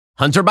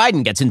Hunter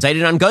Biden gets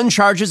indicted on gun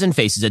charges and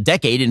faces a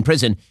decade in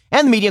prison.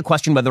 And the media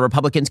question whether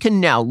Republicans can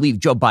now leave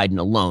Joe Biden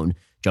alone.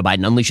 Joe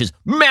Biden unleashes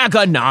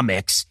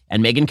MAGAnomics.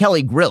 And Megyn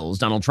Kelly grills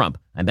Donald Trump.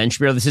 I'm Ben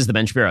Shapiro. This is The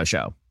Ben Shapiro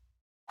Show.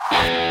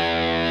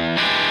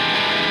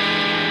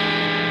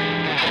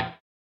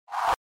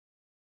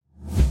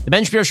 The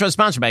Ben Shapiro Show is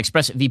sponsored by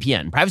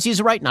ExpressVPN. Privacy is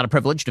a right, not a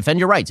privilege. Defend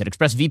your rights at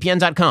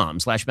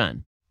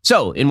expressvpn.com/Ben.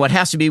 So, in what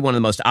has to be one of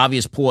the most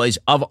obvious ploys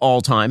of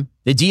all time,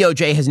 the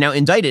DOJ has now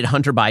indicted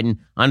Hunter Biden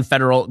on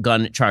federal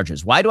gun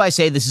charges. Why do I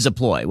say this is a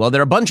ploy? Well, there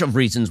are a bunch of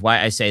reasons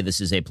why I say this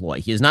is a ploy.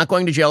 He is not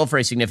going to jail for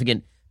a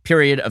significant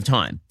period of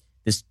time.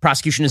 This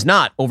prosecution is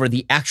not over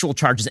the actual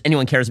charges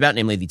anyone cares about,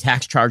 namely the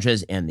tax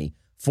charges and the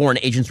Foreign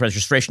Agents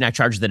Registration Act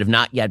charges that have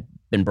not yet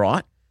been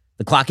brought.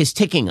 The clock is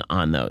ticking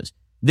on those.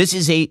 This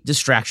is a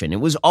distraction. It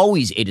was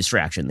always a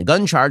distraction. The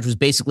gun charge was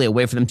basically a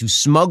way for them to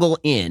smuggle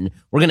in,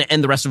 we're going to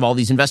end the rest of all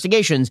these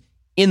investigations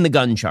in the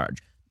gun charge.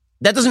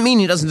 That doesn't mean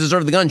he doesn't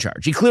deserve the gun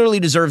charge. He clearly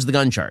deserves the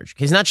gun charge.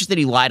 It's not just that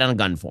he lied on a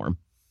gun form.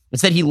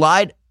 It's that he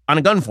lied on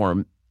a gun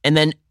form and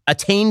then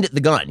attained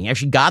the gun. He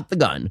actually got the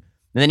gun,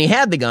 and then he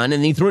had the gun,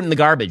 and then he threw it in the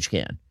garbage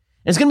can. And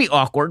it's going to be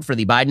awkward for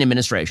the Biden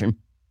administration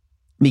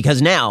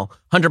because now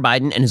Hunter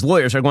Biden and his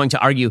lawyers are going to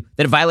argue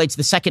that it violates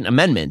the Second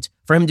Amendment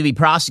for him to be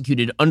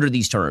prosecuted under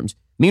these terms.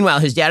 Meanwhile,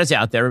 his dad is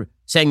out there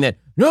saying that,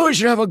 no, we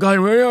should have a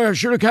gun. I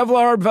should have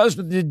Kevlar vest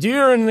with the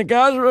deer and the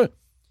guys.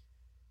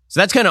 So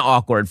that's kind of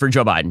awkward for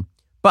Joe Biden.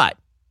 But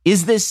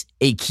is this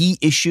a key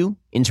issue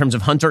in terms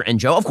of Hunter and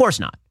Joe? Of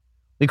course not.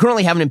 We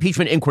currently have an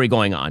impeachment inquiry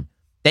going on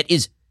that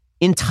is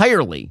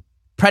entirely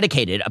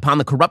predicated upon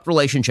the corrupt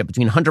relationship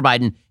between Hunter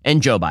Biden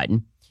and Joe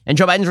Biden. And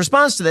Joe Biden's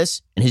response to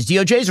this, and his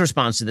DOJ's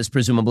response to this,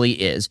 presumably,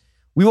 is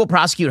we will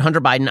prosecute Hunter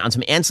Biden on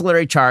some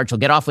ancillary charge. He'll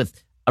get off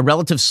with a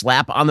relative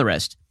slap on the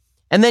wrist.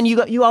 And then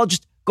you all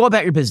just go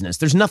about your business.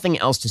 There's nothing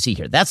else to see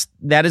here. That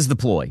is the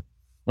ploy.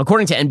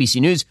 According to NBC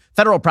News,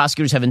 federal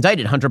prosecutors have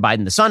indicted Hunter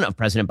Biden, the son of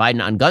President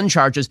Biden, on gun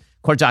charges.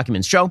 Court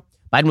documents show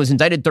Biden was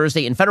indicted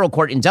Thursday in federal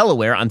court in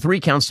Delaware on 3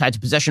 counts tied to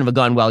possession of a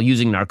gun while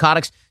using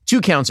narcotics. 2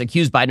 counts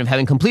accused Biden of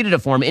having completed a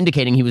form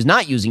indicating he was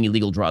not using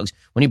illegal drugs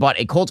when he bought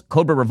a Colt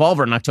Cobra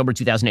revolver in October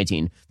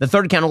 2018. The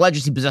 3rd count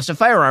alleges he possessed a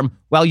firearm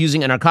while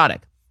using a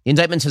narcotic. The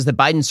indictment says that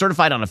Biden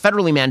certified on a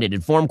federally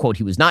mandated form, quote,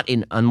 he was not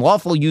an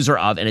unlawful user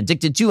of and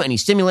addicted to any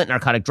stimulant,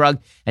 narcotic drug,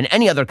 and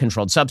any other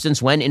controlled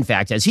substance when, in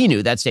fact, as he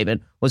knew, that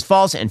statement was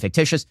false and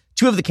fictitious.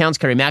 2 of the counts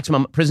carry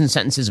maximum prison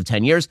sentences of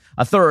 10 years.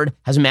 A 3rd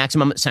has a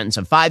maximum sentence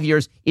of 5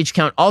 years. Each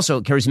count also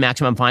carries a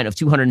maximum fine of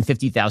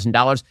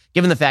 $250,000.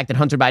 Given the fact that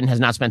Hunter Biden has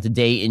not spent a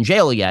day in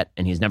jail yet,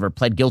 and he's never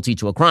pled guilty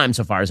to a crime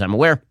so far as I'm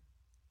aware,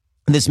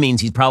 this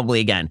means he's probably,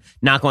 again,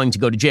 not going to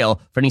go to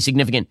jail for any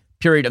significant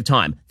period of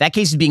time. That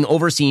case is being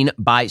overseen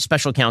by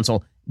special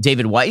counsel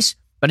David Weiss.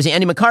 But as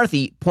Andy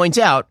McCarthy points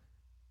out,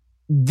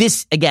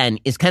 this, again,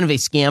 is kind of a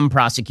scam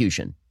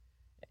prosecution.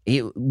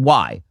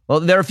 Why?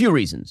 Well, there are a few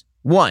reasons.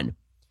 One,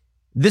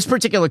 this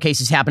particular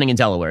case is happening in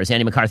Delaware, as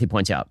Andy McCarthy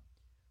points out.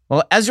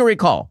 Well, as you'll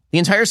recall, the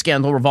entire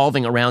scandal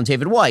revolving around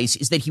David Weiss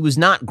is that he was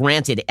not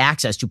granted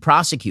access to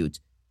prosecute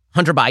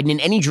Hunter Biden in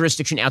any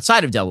jurisdiction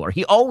outside of Delaware.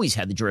 He always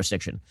had the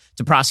jurisdiction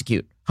to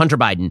prosecute Hunter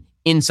Biden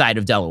inside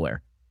of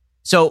Delaware.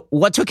 So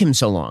what took him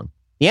so long?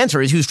 The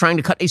answer is he was trying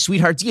to cut a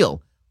sweetheart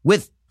deal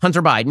with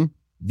Hunter Biden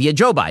via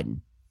Joe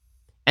Biden.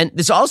 And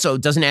this also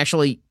doesn't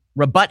actually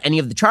rebut any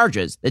of the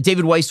charges that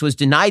David Weiss was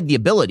denied the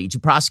ability to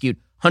prosecute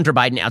Hunter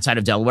Biden outside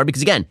of Delaware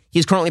because, again,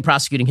 he's currently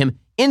prosecuting him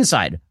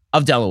inside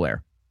of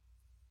Delaware.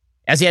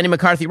 As Andy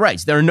McCarthy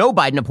writes, there are no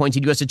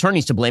Biden-appointed U.S.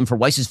 attorneys to blame for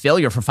Weiss's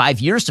failure for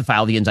 5 years to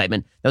file the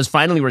indictment that was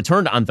finally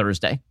returned on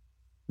Thursday.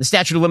 The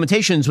statute of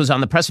limitations was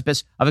on the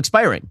precipice of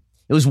expiring.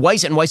 It was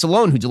Weiss and Weiss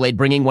alone who delayed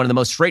bringing one of the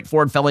most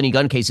straightforward felony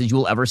gun cases you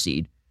will ever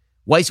see.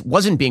 Weiss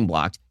wasn't being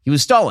blocked. He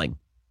was stalling.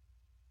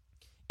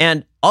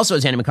 And also,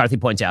 as Andy McCarthy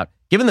points out,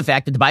 given the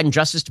fact that the Biden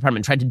Justice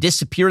Department tried to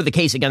disappear the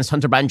case against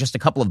Hunter Biden just a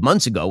couple of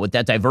months ago with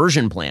that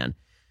diversion plan,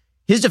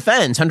 Hunter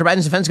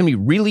Biden's defense, is going to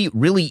be really,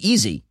 really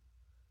easy.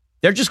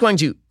 They're just going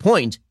to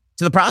point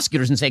to the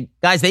prosecutors and say,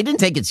 guys, they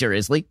didn't take it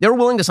seriously. They were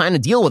willing to sign a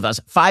deal with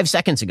us 5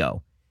 seconds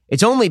ago.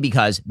 It's only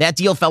because that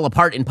deal fell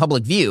apart in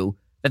public view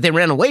that they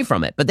ran away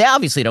from it. But they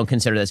obviously don't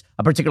consider this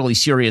a particularly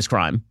serious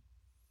crime.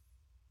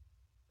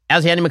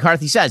 As Andy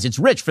McCarthy says, it's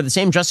rich for the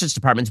same Justice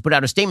Department to put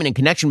out a statement in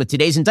connection with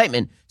today's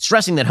indictment,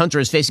 stressing that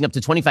Hunter is facing up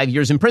to 25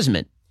 years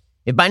imprisonment.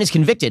 If Biden is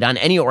convicted on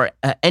any or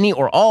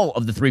all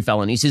of the 3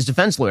 felonies, his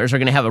defense lawyers are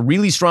going to have a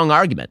really strong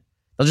argument.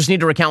 They'll just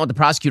need to recount what the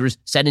prosecutors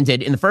said and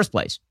did in the first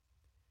place.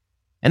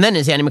 And then,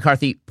 as Andy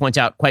McCarthy points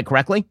out quite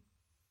correctly,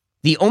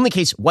 the only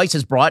case Weiss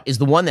has brought is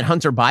the one that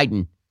Hunter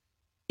Biden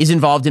is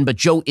involved in, but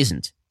Joe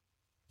isn't.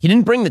 He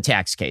didn't bring the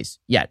tax case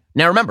yet.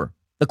 Now, remember,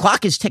 the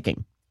clock is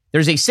ticking.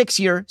 There's a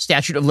 6-year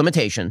statute of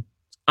limitation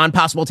on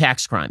possible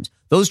tax crimes.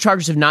 Those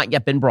charges have not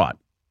yet been brought.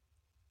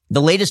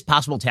 The latest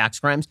possible tax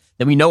crimes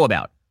that we know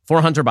about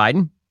for Hunter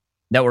Biden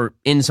that were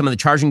in some of the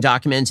charging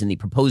documents and the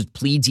proposed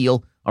plea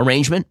deal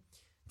arrangement,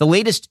 the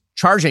latest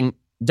charging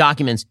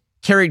documents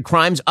carried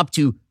crimes up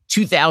to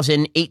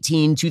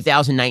 2018,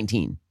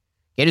 2019.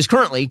 It is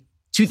currently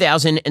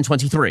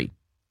 2023.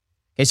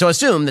 Okay, so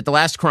assume that the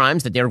last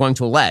crimes that they're going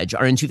to allege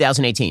are in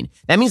 2018.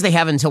 That means they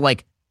have until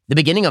like the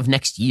beginning of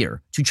next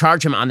year to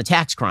charge him on the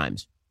tax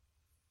crimes,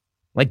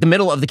 like the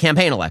middle of the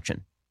campaign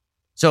election.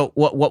 So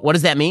what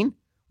does that mean?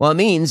 Well, it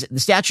means the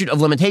statute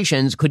of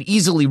limitations could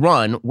easily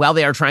run while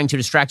they are trying to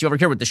distract you over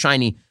here with the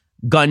shiny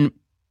gun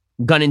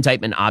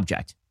indictment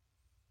object.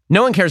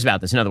 No one cares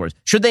about this, in other words.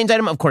 Should they indict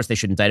him? Of course they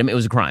should indict him. It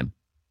was a crime.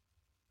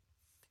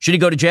 Should he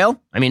go to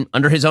jail? I mean,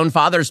 under his own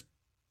father's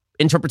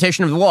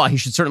interpretation of the law, he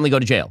should certainly go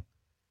to jail.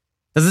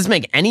 Does this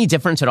make any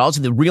difference at all to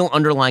the real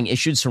underlying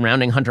issues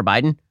surrounding Hunter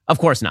Biden? Of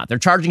course not. They're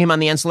charging him on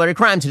the ancillary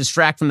crime to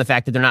distract from the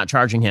fact that they're not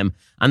charging him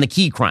on the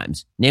key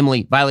crimes,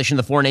 namely violation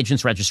of the Foreign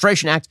Agents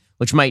Registration Act,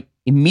 which might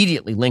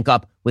immediately link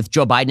up with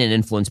Joe Biden and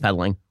influence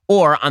peddling,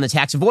 or on the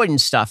tax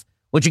avoidance stuff,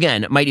 which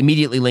again might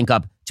immediately link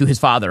up to his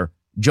father,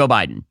 Joe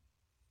Biden.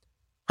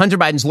 Hunter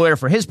Biden's lawyer,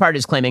 for his part,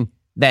 is claiming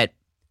that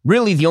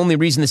really the only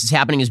reason this is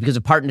happening is because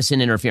of partisan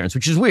interference,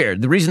 which is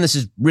weird. The reason this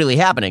is really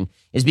happening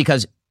is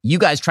because you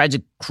guys tried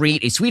to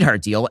create a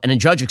sweetheart deal and a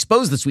judge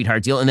exposed the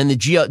sweetheart deal, and then the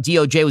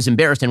DOJ was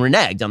embarrassed and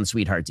reneged on the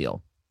sweetheart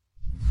deal.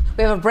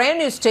 We have a brand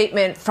new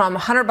statement from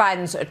Hunter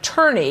Biden's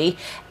attorney,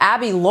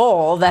 Abbe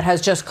Lowell, that has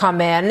just come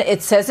in.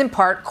 It says in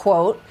part,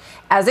 quote,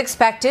 as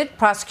expected,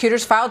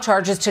 prosecutors filed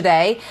charges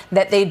today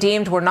that they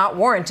deemed were not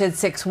warranted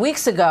 6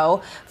 weeks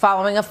ago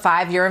following a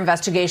 5-year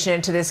investigation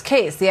into this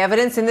case. The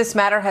evidence in this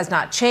matter has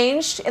not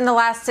changed in the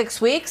last 6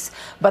 weeks,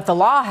 but the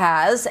law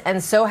has,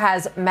 and so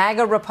has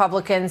MAGA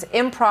Republicans'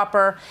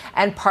 improper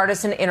and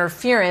partisan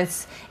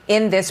interference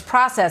in this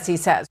process, he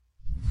says.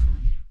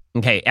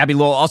 Okay, Abbe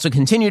Lowell also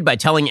continued by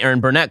telling Aaron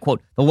Burnett, quote,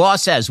 the law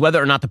says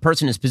whether or not the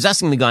person is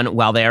possessing the gun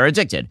while they are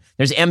addicted.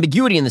 There's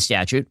ambiguity in the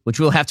statute, which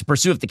we'll have to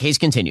pursue if the case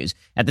continues.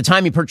 At the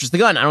time he purchased the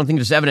gun, I don't think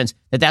there's evidence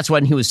that that's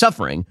when he was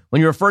suffering.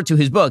 When you refer to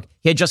his book,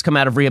 he had just come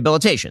out of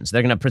rehabilitation. So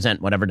they're going to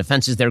present whatever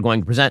defenses they're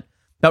going to present.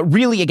 But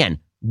really, again,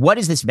 what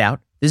is this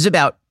about? This is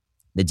about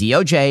the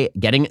DOJ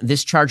getting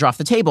this charge off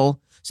the table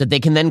so that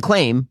they can then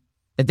claim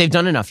that they've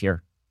done enough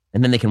here.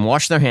 And then they can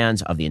wash their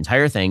hands of the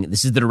entire thing.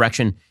 This is the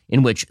direction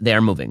in which they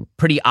are moving,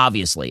 pretty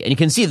obviously. And you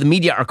can see the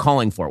media are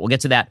calling for it. We'll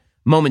get to that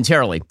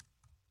momentarily.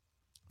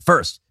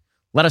 First,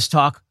 let us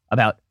talk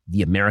about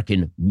the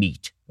American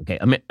meat. Okay,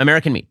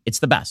 American meat. It's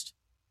the best.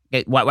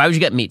 Okay, why would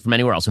you get meat from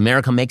anywhere else?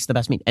 America makes the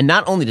best meat. And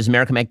not only does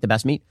America make the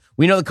best meat,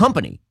 we know the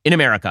company in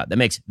America that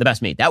makes the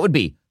best meat. That would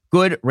be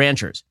Good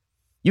Ranchers.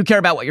 You care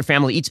about what your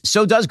family eats,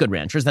 so does Good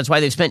Ranchers. That's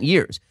why they've spent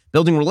years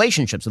building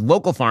relationships with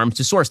local farms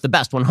to source the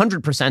best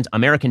 100%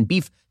 American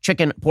beef,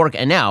 chicken, pork,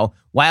 and now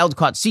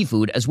wild-caught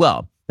seafood as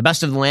well. The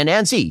best of the land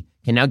and sea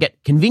can now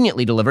get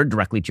conveniently delivered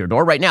directly to your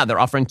door. Right now, they're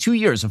offering 2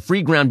 years of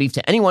free ground beef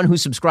to anyone who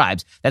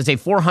subscribes. That is a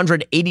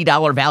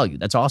 $480 value.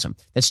 That's awesome.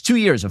 That's 2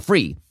 years of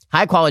free,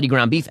 high-quality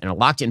ground beef and a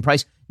locked-in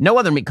price. No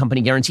other meat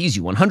company guarantees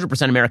you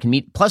 100% American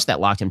meat plus that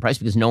locked-in price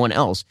because no one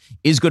else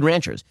is Good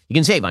Ranchers. You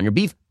can save on your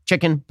beef,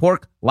 chicken,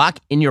 pork, lock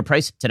in your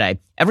price today.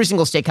 Every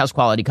single steakhouse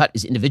quality cut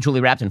is individually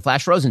wrapped and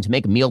flash frozen to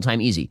make mealtime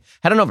easy.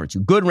 Head on over to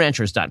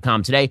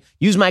goodranchers.com today.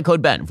 Use my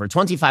code Ben for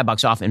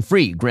 $25 off and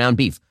free ground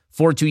beef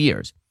for 2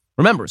 years.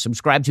 Remember,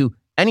 subscribe to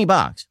any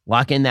box.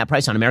 Lock in that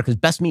price on America's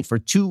best meat for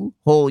 2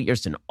 whole years.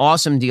 It's an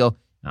awesome deal.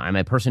 Now, I'm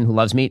a person who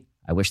loves meat.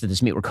 I wish that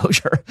this meat were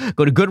kosher.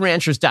 Go to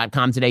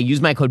goodranchers.com today.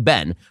 Use my code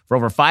Ben for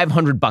over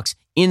 $500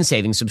 in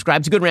savings.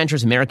 Subscribe to Good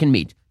Ranchers American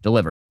Meat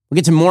Delivered. We'll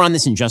get to more on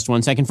this in just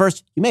 1 second.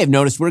 First, you may have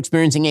noticed we're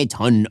experiencing a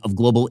ton of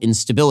global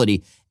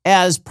instability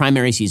as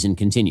primary season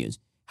continues.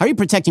 How are you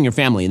protecting your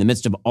family in the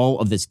midst of all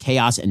of this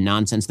chaos and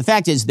nonsense? The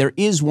fact is, there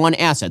is one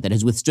asset that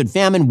has withstood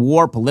famine,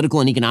 war, political,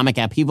 and economic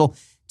upheaval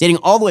dating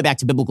all the way back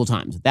to biblical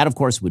times. That, of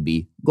course, would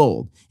be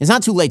gold. It's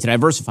not too late to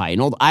diversify an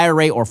old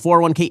IRA or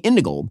 401k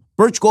into gold.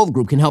 Birch Gold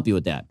Group can help you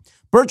with that.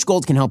 Birch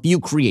Gold can help you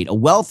create a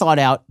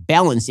well-thought-out,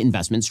 balanced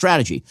investment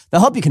strategy.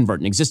 They'll help you convert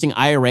an existing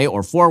IRA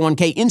or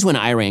 401k into an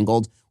IRA in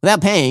gold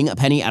without paying a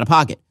penny out of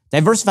pocket.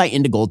 Diversify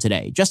into gold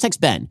today. Just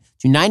text Ben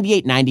to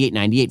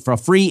 989898 for a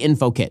free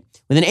info kit.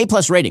 With an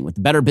A-plus rating with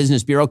the Better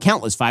Business Bureau,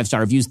 countless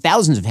 5-star reviews,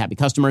 thousands of happy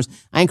customers,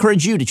 I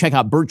encourage you to check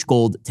out Birch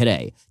Gold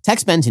today.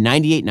 Text Ben to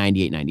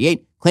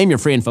 989898. Claim your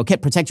free info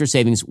kit. Protect your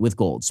savings with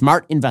gold.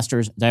 Smart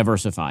investors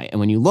diversify. And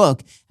when you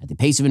look at the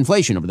pace of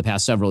inflation over the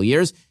past several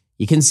years,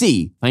 you can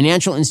see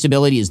financial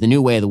instability is the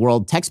new way of the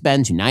world. Text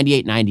Ben to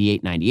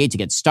 989898 to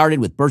get started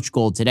with Birch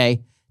Gold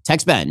today.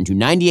 Text Ben to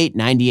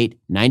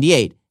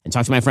 989898 and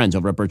talk to my friends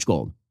over at Birch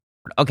Gold.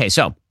 Okay,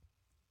 so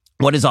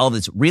what is all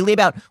this really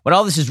about? What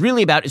all this is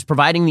really about is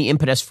providing the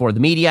impetus for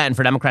the media and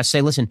for Democrats to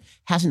say, listen,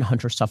 hasn't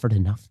Hunter suffered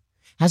enough?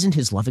 Hasn't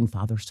his loving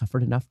father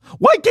suffered enough?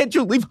 Why can't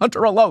you leave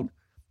Hunter alone?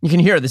 You can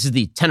hear this is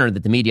the tenor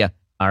that the media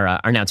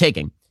are now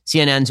taking.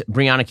 CNN's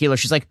Brianna Keilar,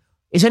 she's like,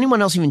 is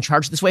anyone else even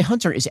charged this way?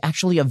 Hunter is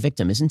actually a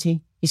victim, isn't he?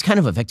 He's kind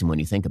of a victim when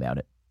you think about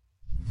it.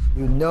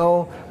 You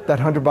know that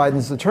Hunter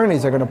Biden's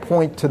attorneys are going to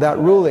point to that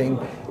ruling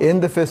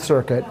in the Fifth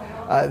Circuit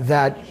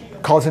that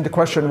calls into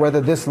question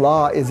whether this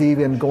law is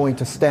even going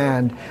to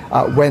stand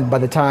by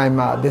the time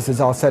this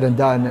is all said and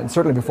done, and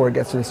certainly before it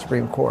gets to the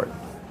Supreme Court.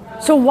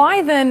 So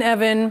why then,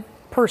 Evan,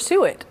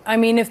 pursue it? I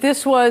mean, if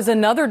this was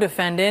another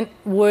defendant,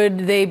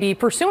 would they be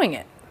pursuing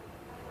it?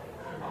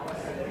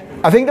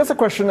 I think that's a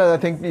question that I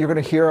think you're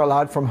going to hear a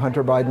lot from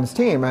Hunter Biden's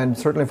team, and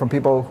certainly from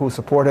people who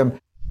support him.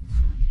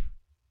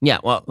 Yeah,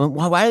 well,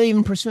 why are they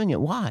even pursuing it?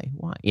 Why?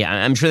 Yeah,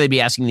 I'm sure they'd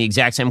be asking the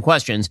exact same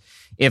questions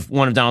if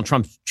one of Donald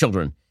Trump's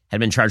children had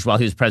been charged while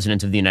he was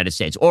president of the United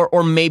States.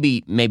 Or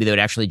maybe they would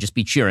actually just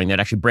be cheering. They'd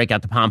actually break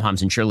out the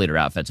pom-poms and cheerleader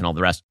outfits and all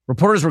the rest.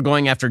 Reporters were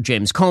going after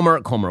James Comer.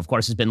 Comer, of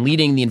course, has been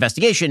leading the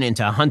investigation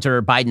into Hunter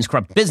Biden's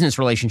corrupt business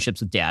relationships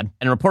with Dad.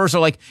 And reporters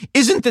are like,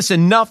 isn't this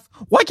enough?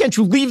 Why can't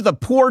you leave the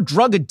poor,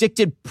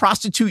 drug-addicted,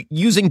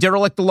 prostitute-using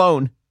derelict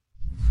alone?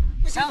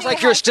 Sounds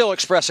like you're still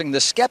expressing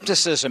the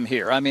skepticism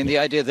here. I mean, the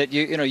idea that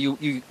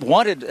you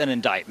wanted an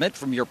indictment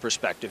from your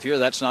perspective here.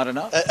 That's not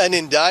enough. An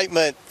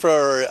indictment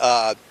for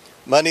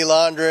money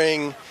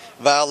laundering,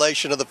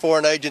 violation of the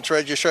Foreign Agents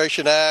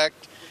Registration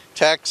Act,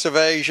 tax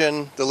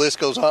evasion. The list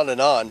goes on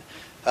and on.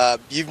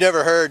 You've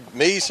never heard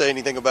me say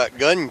anything about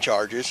gun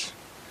charges.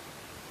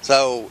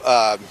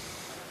 So,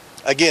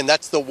 again,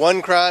 that's the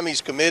one crime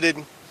he's committed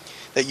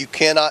that you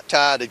cannot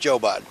tie to Joe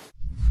Biden.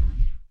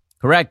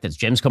 Correct. That's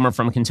James Comer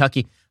from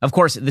Kentucky. Of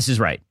course, this is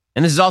right.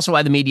 And this is also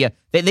why the media,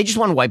 they just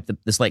want to wipe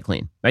the slate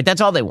clean, right?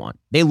 That's all they want.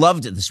 They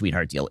loved the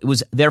sweetheart deal. It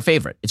was their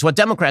favorite. It's what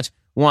Democrats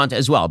want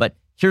as well. But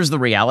here's the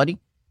reality.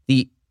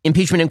 The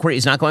impeachment inquiry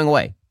is not going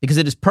away because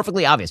it is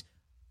perfectly obvious.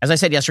 As I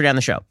said yesterday on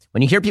the show,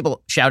 when you hear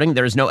people shouting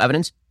there is no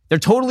evidence, they're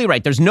totally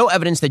right. There's no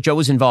evidence that Joe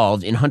was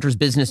involved in Hunter's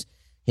business,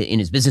 in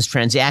his business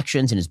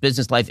transactions, in his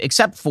business life,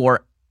 except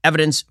for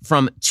evidence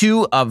from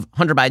two of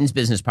Hunter Biden's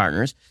business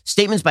partners,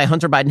 statements by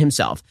Hunter Biden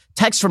himself,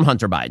 texts from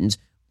Hunter Biden's,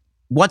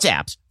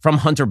 WhatsApps from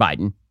Hunter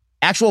Biden,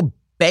 actual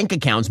bank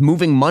accounts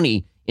moving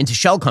money into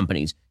shell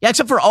companies. Yeah,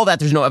 except for all that,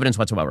 there's no evidence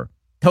whatsoever.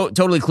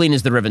 Totally clean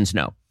as the riven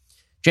snow.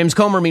 James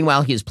Comer,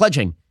 meanwhile, he is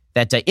pledging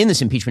that in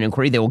this impeachment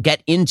inquiry, they will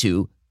get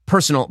into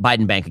personal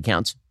Biden bank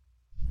accounts.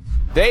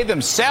 They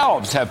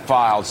themselves have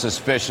filed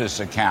suspicious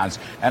accounts.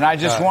 And I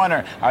just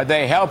wonder, are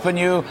they helping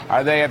you?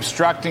 Are they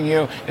obstructing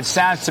you? It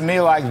sounds to me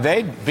like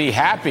they'd be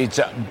happy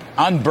to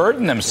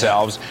unburden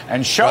themselves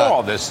and show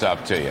all this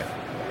stuff to you.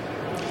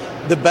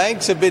 The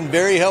banks have been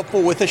very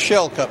helpful with the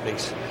shell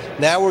companies.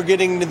 Now we're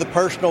getting into the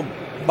personal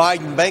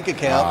Biden bank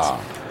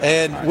accounts.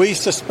 And we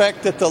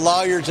suspect that the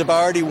lawyers have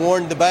already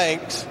warned the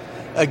banks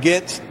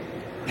against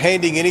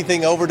handing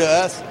anything over to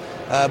us.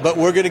 But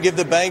we're going to give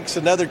the banks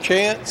another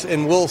chance,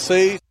 and we'll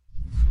see.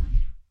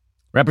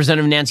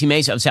 Representative Nancy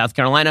Mace of South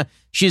Carolina,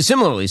 she is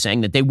similarly saying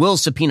that they will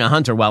subpoena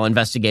Hunter while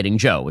investigating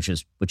Joe, which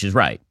is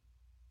right.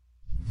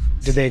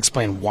 Did they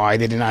explain why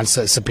they did not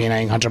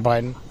subpoenaing Hunter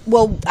Biden?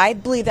 Well, I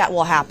believe that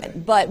will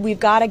happen, but we've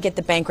got to get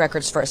the bank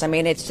records first. I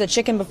mean, it's the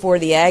chicken before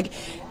the egg.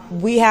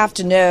 We have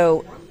to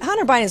know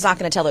Hunter Biden is not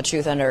going to tell the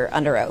truth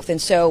under oath,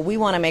 and so we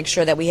want to make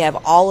sure that we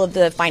have all of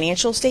the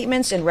financial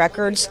statements and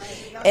records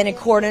in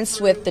accordance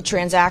with the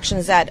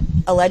transactions that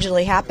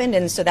allegedly happened,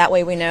 and so that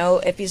way we know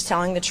if he's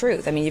telling the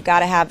truth. I mean, you've got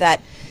to have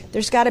that.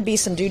 There's got to be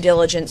some due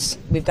diligence.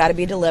 We've got to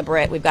be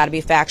deliberate. We've got to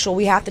be factual.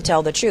 We have to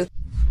tell the truth.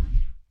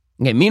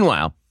 Okay,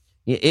 meanwhile,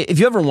 if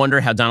you ever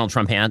wonder how Donald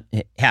Trump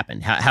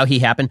happened, how he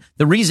happened,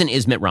 the reason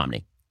is Mitt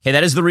Romney. Okay,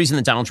 that is the reason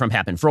that Donald Trump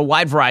happened for a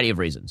wide variety of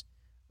reasons.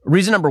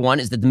 Reason number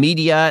one is that the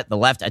media, the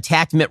left,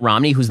 attacked Mitt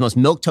Romney, who's the most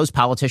milquetoast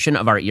politician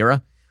of our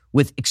era,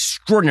 with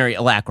extraordinary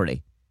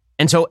alacrity.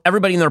 And so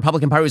everybody in the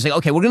Republican Party was like,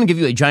 okay, we're going to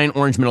give you a giant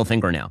orange middle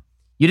finger now.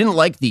 You didn't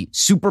like the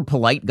super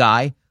polite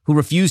guy who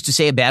refused to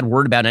say a bad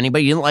word about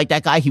anybody. You didn't like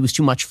that guy. He was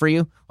too much for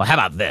you. Well, how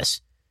about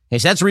this? Okay,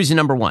 so that's reason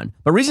number one.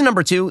 But reason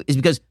number two is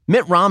because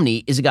Mitt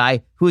Romney is a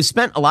guy who has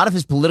spent a lot of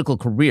his political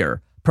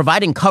career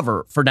providing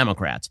cover for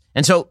Democrats.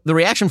 And so the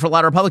reaction for a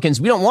lot of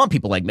Republicans, we don't want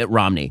people like Mitt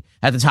Romney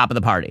at the top of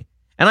the party.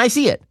 And I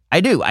see it.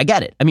 I do. I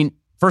get it. I mean,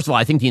 first of all,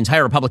 I think the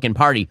entire Republican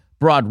Party,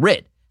 broad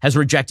writ, has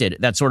rejected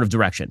that sort of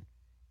direction.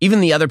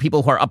 Even the other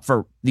people who are up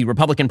for the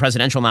Republican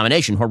presidential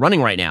nomination, who are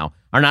running right now,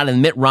 are not in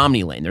the Mitt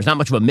Romney lane. There's not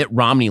much of a Mitt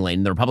Romney lane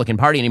in the Republican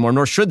Party anymore,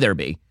 nor should there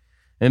be.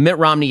 And Mitt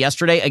Romney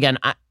yesterday, again,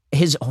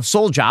 his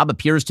sole job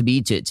appears to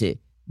be to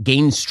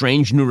gain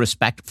strange new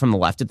respect from the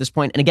left at this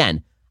point. And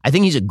again, I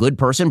think he's a good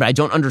person, but I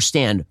don't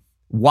understand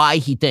why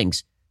he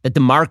thinks that the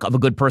mark of a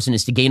good person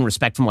is to gain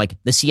respect from like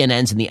the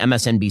CNNs and the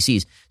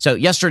MSNBCs. So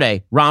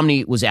yesterday,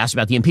 Romney was asked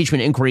about the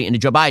impeachment inquiry into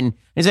Joe Biden. And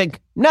he's like,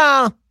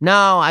 no,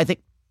 I think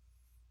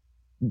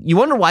you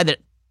wonder why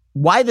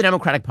the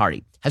Democratic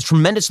Party has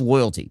tremendous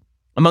loyalty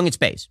among its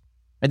base.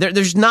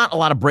 There's not a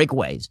lot of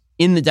breakaways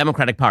in the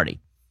Democratic Party.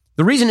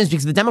 The reason is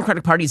because the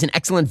Democratic Party is an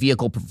excellent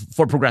vehicle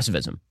for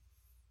progressivism.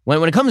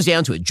 When it comes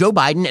down to it, Joe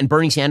Biden and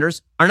Bernie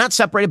Sanders are not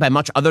separated by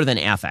much other than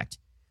affect.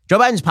 Joe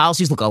Biden's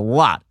policies look a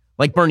lot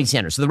like Bernie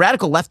Sanders. So the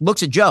radical left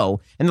looks at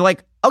Joe and they're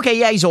like, okay,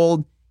 yeah, he's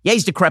old. Yeah,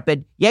 he's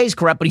decrepit. Yeah, he's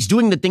corrupt, but he's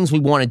doing the things we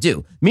want to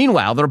do.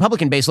 Meanwhile, the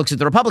Republican base looks at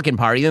the Republican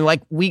Party and they're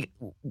like,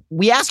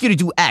 we ask you to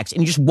do X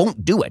and you just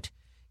won't do it.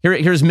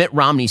 Here's Mitt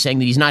Romney saying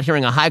that he's not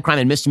hearing a high crime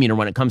and misdemeanor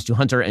when it comes to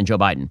Hunter and Joe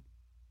Biden.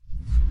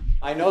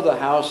 I know the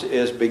House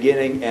is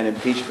beginning an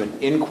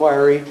impeachment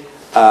inquiry.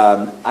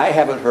 I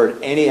haven't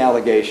heard any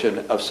allegation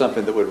of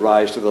something that would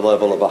rise to the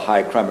level of a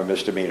high crime or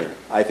misdemeanor.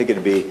 I think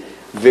it'd be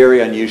very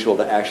unusual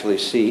to actually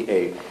see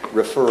a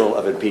referral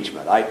of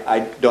impeachment. I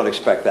don't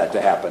expect that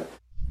to happen.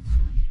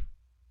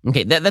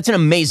 Okay, that's an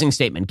amazing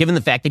statement, given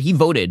the fact that he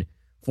voted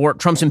for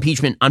Trump's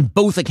impeachment on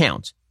both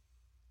accounts,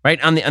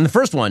 right? On the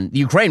first one, the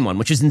Ukraine one,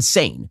 which is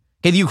insane.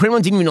 Okay, the Ukraine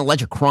one didn't even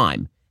allege a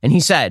crime. And he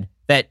said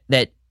that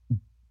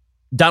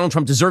Donald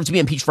Trump deserved to be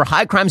impeached for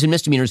high crimes and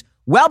misdemeanors,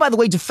 while, by the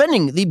way,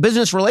 defending the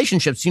business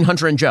relationships between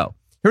Hunter and Joe.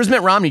 Here's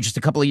Mitt Romney just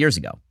a couple of years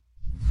ago.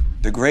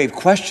 The grave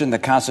question the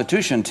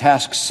Constitution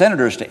tasks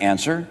senators to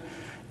answer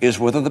is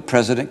whether the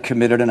president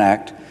committed an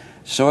act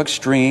so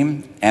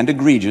extreme and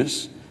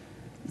egregious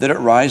that it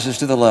rises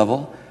to the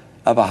level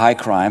of a high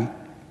crime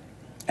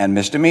and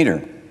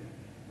misdemeanor.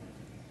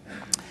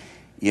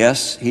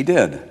 Yes, he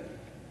did.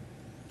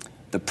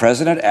 The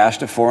president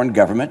asked a foreign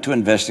government to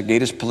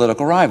investigate his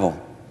political rival.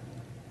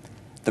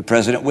 The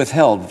president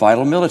withheld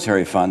vital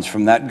military funds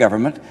from that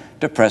government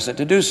to press it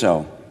to do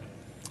so.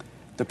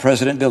 The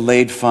president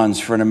delayed funds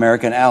for an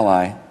American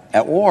ally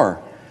at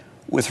war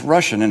with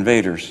Russian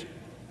invaders.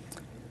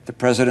 The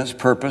president's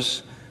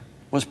purpose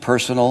was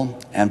personal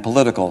and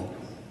political.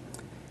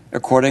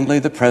 Accordingly,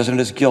 the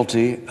president is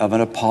guilty of an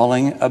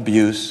appalling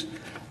abuse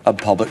of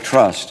public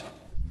trust.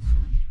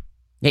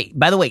 Hey,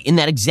 by the way, in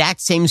that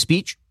exact same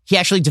speech, he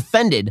actually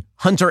defended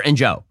Hunter and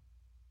Joe.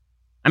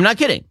 I'm not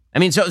kidding. I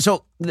mean,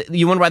 so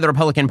you wonder why the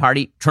Republican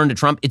Party turned to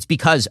Trump? It's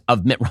because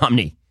of Mitt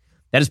Romney.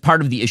 That is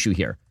part of the issue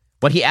here.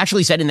 What he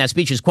actually said in that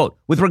speech is, quote,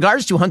 with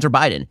regards to Hunter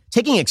Biden,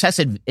 taking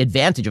excessive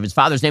advantage of his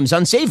father's name is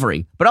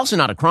unsavory, but also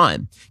not a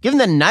crime. Given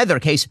that in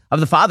neither case of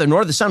the father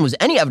nor the son was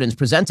any evidence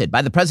presented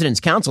by the president's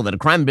counsel that a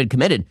crime had been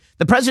committed,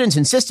 the president's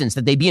insistence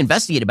that they be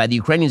investigated by the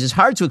Ukrainians is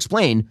hard to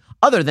explain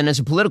other than as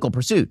a political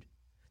pursuit.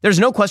 There's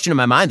no question in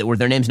my mind that were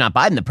their names not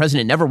Biden, the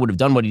president never would have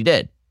done what he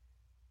did.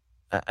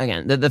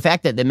 Again, the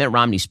fact that Mitt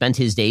Romney spent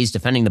his days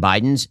defending the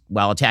Bidens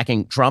while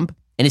attacking Trump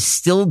and is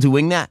still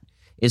doing that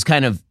is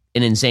kind of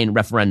an insane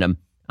referendum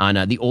on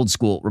the old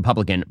school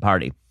Republican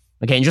Party.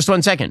 Okay, in just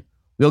 1 second,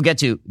 we'll get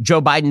to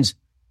Joe Biden's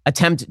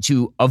attempt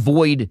to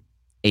avoid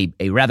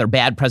a rather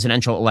bad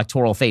presidential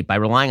electoral fate by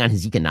relying on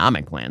his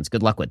economic plans.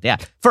 Good luck with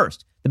that.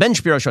 First, the Ben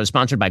Shapiro Show is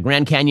sponsored by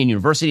Grand Canyon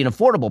University, an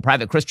affordable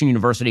private Christian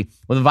university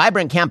with a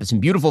vibrant campus in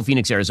beautiful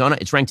Phoenix, Arizona.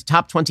 It's ranked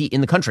top 20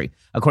 in the country,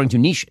 according to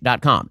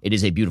niche.com. It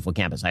is a beautiful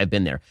campus. I have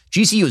been there.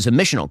 GCU is a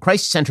missional,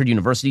 Christ-centered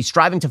university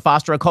striving to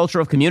foster a culture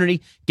of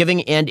community,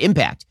 giving, and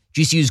impact.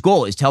 GCU's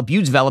goal is to help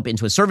you develop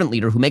into a servant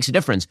leader who makes a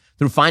difference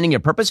through finding your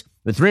purpose.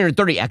 With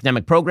 330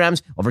 academic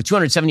programs, over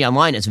 270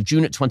 online as of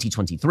June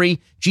 2023,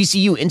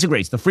 GCU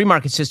integrates the free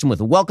market system with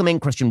a welcoming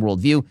Christian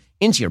worldview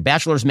into your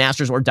bachelor's,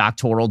 master's, or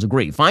doctoral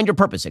degree. Find your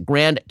purpose at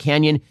Grand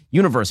Canyon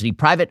University,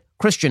 private,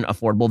 Christian,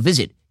 affordable.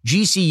 Visit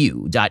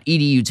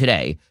gcu.edu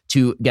today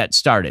to get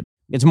started.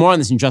 Get more on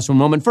this in just one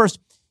moment. First,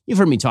 you've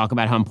heard me talk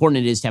about how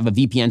important it is to have a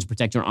VPN to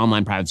protect your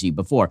online privacy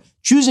before.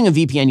 Choosing a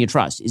VPN you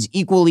trust is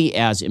equally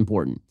as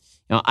important.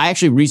 Now, I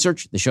actually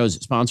research the show's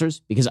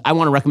sponsors because I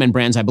want to recommend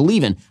brands I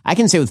believe in. I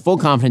can say with full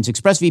confidence,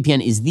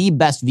 ExpressVPN is the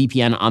best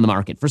VPN on the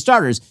market. For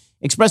starters,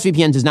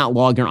 ExpressVPN does not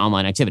log your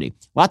online activity.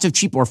 Lots of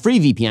cheap or free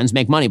VPNs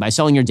make money by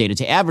selling your data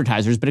to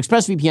advertisers, but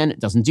ExpressVPN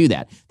doesn't do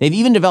that. They've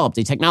even developed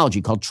a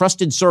technology called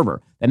Trusted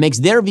Server that makes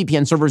their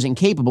VPN servers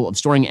incapable of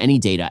storing any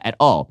data at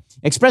all.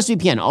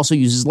 ExpressVPN also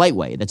uses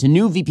Lightway. That's a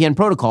new VPN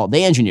protocol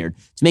they engineered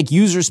to make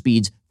user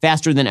speeds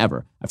faster than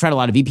ever. I've tried a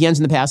lot of VPNs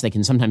in the past. They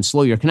can sometimes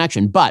slow your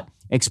connection, but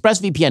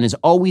ExpressVPN is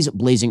always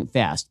blazing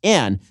fast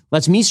and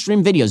lets me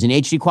stream videos in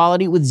HD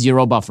quality with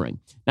zero buffering.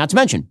 Not to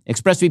mention,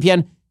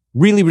 ExpressVPN,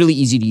 really, really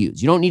easy to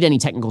use. You don't need any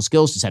technical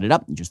skills to set it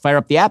up. You just fire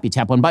up the app, you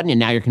tap one button, and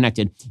now you're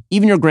connected.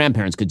 Even your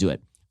grandparents could do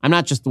it. I'm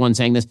not just the one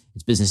saying this.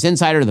 It's Business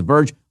Insider, The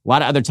Verge, a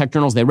lot of other tech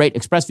journals. They rate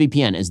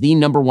ExpressVPN as the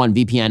 #1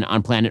 VPN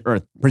on planet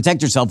Earth.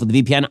 Protect yourself with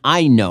the VPN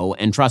I know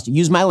and trust.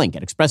 Use my link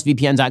at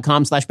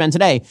expressvpn.com/Ben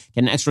today.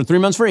 Get an extra 3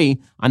 months free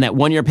on that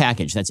 1-year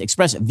package. That's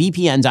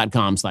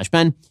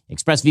expressvpn.com/Ben,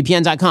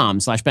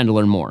 expressvpn.com/Ben to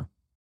learn more.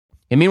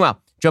 And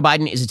meanwhile, Joe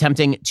Biden is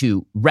attempting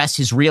to rest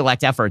his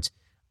reelect efforts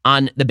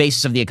on the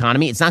basis of the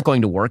economy. It's not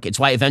going to work. It's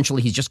why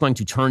eventually he's just going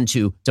to turn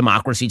to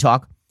democracy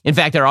talk. In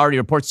fact, there are already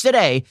reports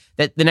today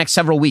that the next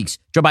several weeks,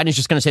 Joe Biden is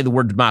just going to say the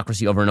word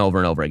democracy over and over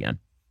and over again.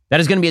 That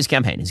is going to be his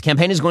campaign. His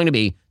campaign is going to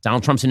be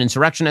Donald Trump's an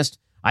insurrectionist.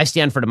 I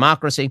stand for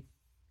democracy.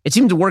 It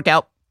seemed to work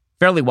out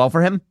fairly well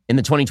for him in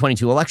the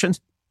 2022 elections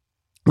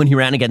when he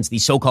ran against the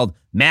so-called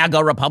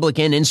MAGA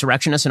Republican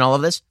insurrectionists and all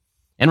of this.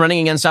 And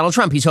running against Donald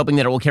Trump, he's hoping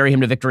that it will carry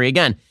him to victory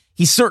again.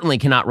 He certainly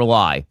cannot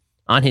rely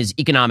on his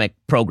economic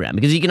program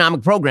because the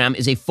economic program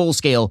is a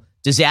full-scale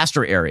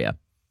disaster area.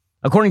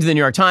 According to the New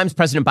York Times,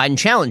 President Biden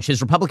challenged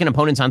his Republican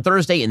opponents on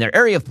Thursday in their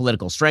area of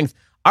political strength,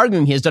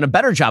 arguing he has done a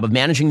better job of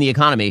managing the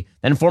economy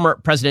than former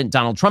President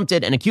Donald Trump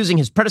did and accusing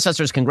his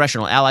predecessor's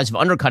congressional allies of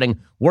undercutting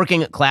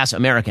working-class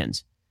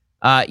Americans.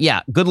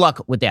 Good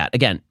luck with that.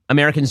 Again,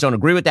 Americans don't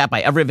agree with that.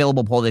 By every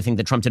available poll, they think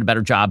that Trump did a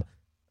better job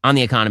on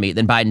the economy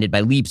than Biden did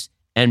by leaps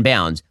and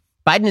bounds.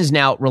 Biden is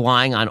now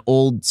relying on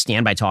old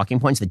standby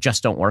talking points that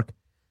just don't work.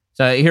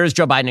 So here's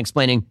Joe Biden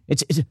explaining,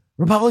 it's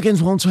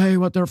Republicans won't say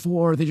what they're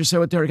for. They just say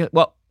what they're against.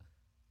 Well,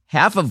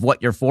 half of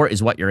what you're for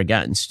is what you're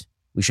against.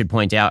 We should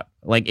point out,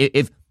 like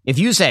if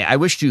you say, I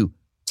wish to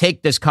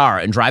take this car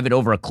and drive it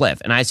over a cliff,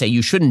 and I say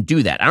you shouldn't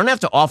do that, I don't have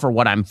to offer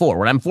what I'm for.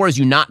 What I'm for is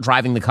you not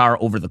driving the car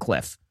over the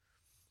cliff.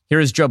 Here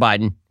is Joe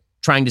Biden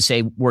trying to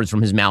say words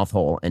from his mouth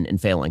hole and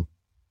failing.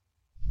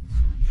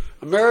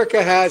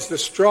 America has the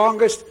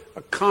strongest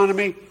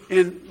economy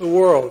in the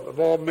world of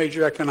all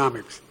major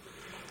economics.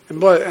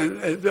 And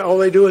all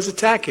they do is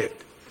attack it.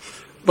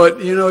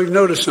 But, you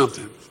notice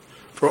something.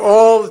 For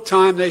all the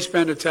time they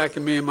spend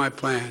attacking me and my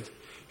plans,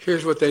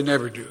 here's what they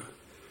never do.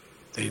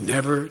 They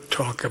never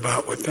talk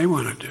about what they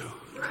want to do.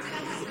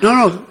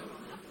 No,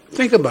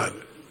 think about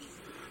it.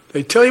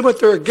 They tell you what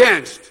they're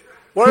against.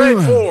 What are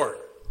they for?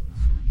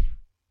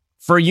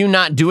 For you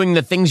not doing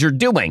the things you're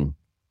doing.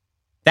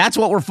 That's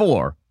what we're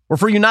for. We're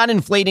for you not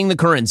inflating the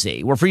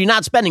currency. We're for you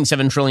not spending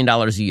 $7 trillion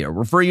a year.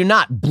 We're for you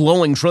not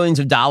blowing trillions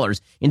of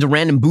dollars into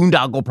random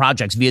boondoggle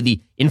projects via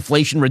the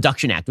Inflation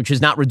Reduction Act, which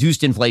has not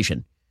reduced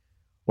inflation.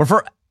 We're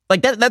for,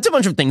 that's a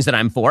bunch of things that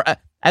I'm for.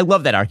 I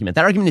love that argument.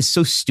 That argument is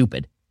so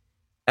stupid.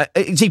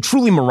 It's a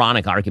truly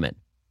moronic argument.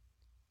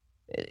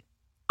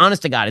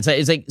 Honest to God, it's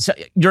like so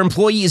your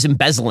employee is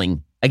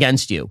embezzling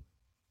against you.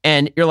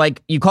 And you're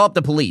like, you call up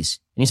the police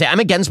and you say, I'm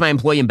against my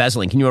employee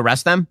embezzling. Can you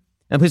arrest them?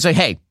 And the police say,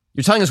 hey,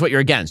 you're telling us what you're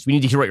against. We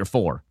need to hear what you're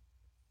for.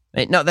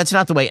 No, that's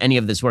not the way any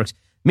of this works.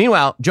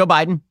 Meanwhile, Joe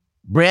Biden,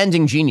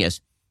 branding genius,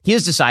 he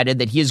has decided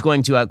that he is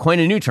going to coin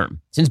a new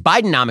term. Since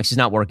Bidenomics is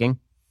not working,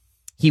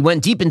 he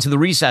went deep into the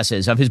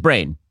recesses of his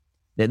brain.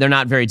 They're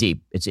not very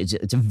deep.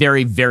 It's a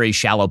very, very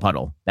shallow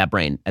puddle, that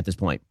brain at this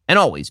point. And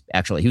always,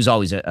 actually, he was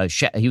always a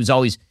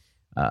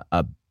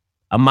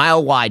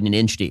mile wide and an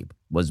inch deep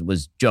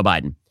was Joe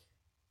Biden,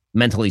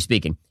 mentally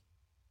speaking.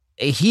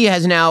 He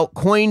has now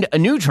coined a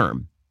new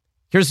term.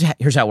 Here's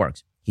how it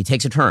works. He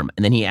takes a term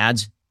and then he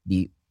adds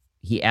the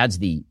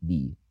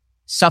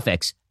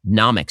suffix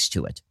nomics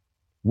to it.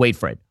 Wait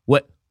for it.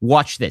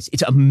 Watch this.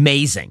 It's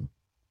amazing.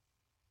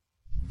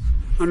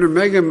 Under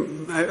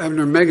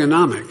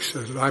Meganomics,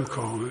 as I'm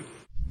calling it.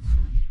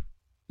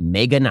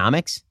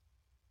 Meganomics?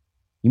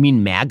 You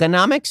mean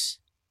Maganomics?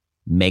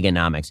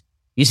 Meganomics.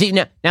 You see,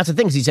 now that's the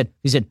thing. He said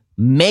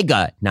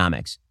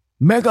Meganomics.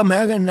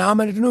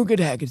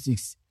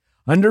 Meganomics.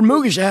 Under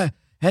Mugisha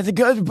had the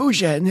good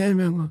bullshit.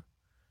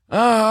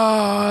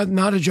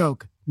 Not a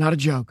joke. Not a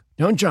joke.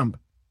 Don't jump.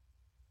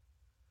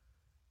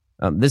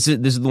 This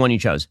is the one you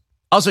chose.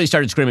 Also, he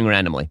started screaming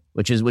randomly,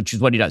 which is what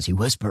he does. He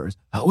whispers.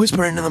 I'll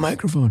whisper into the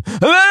microphone.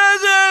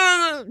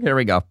 Here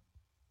we go.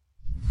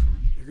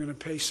 You're going to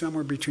pay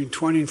somewhere between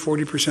 20 and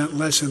 40%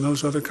 less than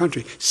those other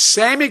countries.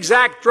 Same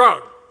exact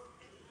drug,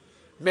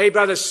 made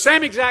by the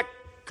same exact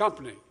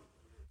company.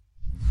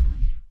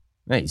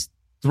 He's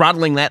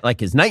throttling that like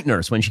his night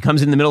nurse when she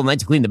comes in the middle of the night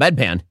to clean the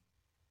bedpan.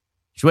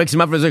 She wakes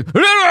him up and is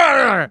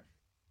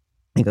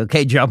like,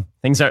 okay, Joe,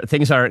 things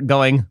are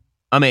going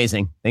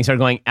amazing. Things are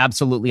going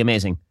absolutely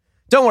amazing.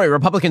 Don't worry,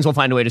 Republicans will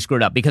find a way to screw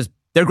it up because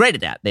they're great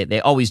at that. They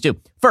always do.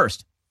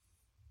 First,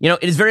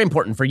 it is very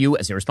important for you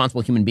as a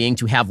responsible human being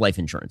to have life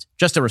insurance.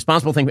 Just a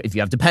responsible thing. If you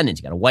have dependents,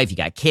 you got a wife, you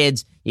got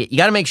kids, you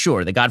got to make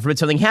sure that God forbid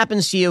something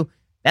happens to you,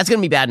 that's going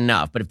to be bad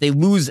enough. But if they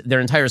lose their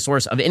entire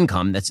source of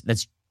income,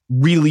 that's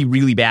really,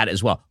 really bad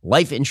as well.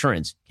 Life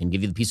insurance can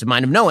give you the peace of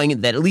mind of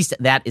knowing that at least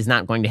that is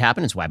not going to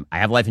happen. It's why I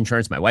have life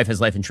insurance. My wife has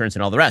life insurance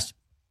and all the rest.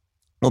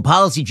 Well,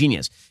 Policy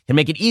Genius can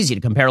make it easy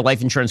to compare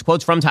life insurance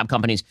quotes from top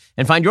companies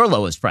and find your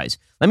lowest price.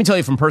 Let me tell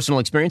you from personal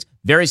experience,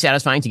 very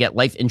satisfying to get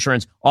life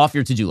insurance off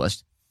your to-do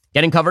list.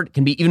 Getting covered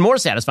can be even more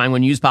satisfying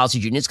when you use Policy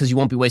Genius because you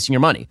won't be wasting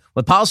your money.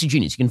 With Policy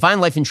Genius, you can find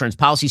life insurance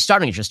policies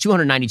starting at just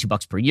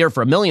 $292 per year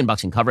for $1 million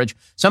in coverage.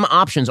 Some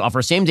options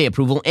offer same-day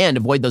approval and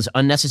avoid those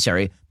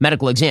unnecessary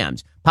medical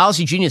exams.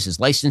 Policy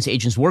Genius's licensed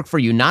agents work for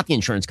you, not the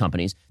insurance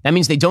companies. That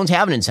means they don't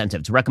have an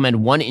incentive to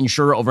recommend one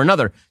insurer over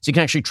another, so you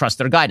can actually trust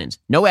their guidance.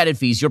 No added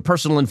fees. Your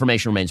personal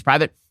information remains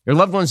private. Your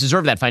loved ones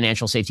deserve that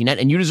financial safety net,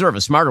 and you deserve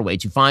a smarter way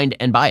to find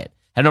and buy it.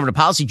 Head over to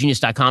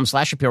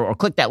PolicyGenius.com/Shapiro or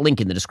click that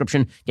link in the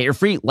description. Get your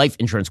free life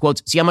insurance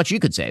quotes. See how much you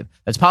could save.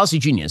 That's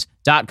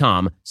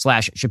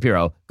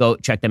PolicyGenius.com/Shapiro. Go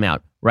check them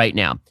out right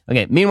now.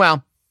 Okay,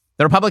 meanwhile,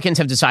 the Republicans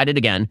have decided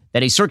again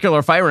that a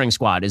circular firing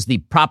squad is the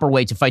proper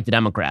way to fight the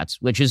Democrats,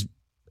 which is,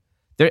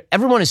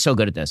 everyone is so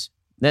good at this.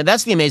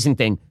 That's the amazing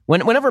thing.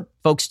 Whenever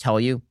folks tell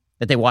you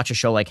that they watch a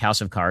show like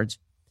House of Cards,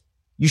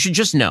 you should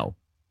just know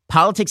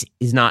politics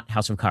is not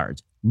House of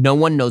Cards. No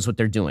one knows what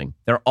they're doing.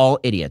 They're all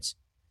idiots.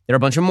 They're a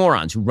bunch of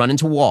morons who run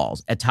into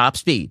walls at top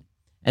speed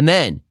and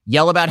then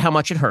yell about how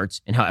much it hurts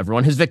and how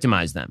everyone has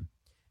victimized them.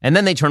 And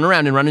then they turn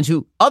around and run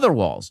into other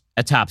walls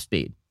at top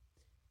speed.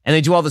 And they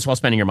do all this while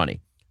spending your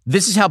money.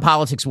 This is how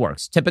politics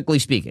works, typically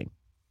speaking.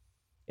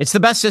 It's the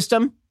best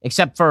system, it's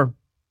the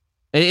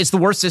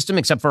worst system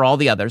except for all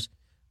the others.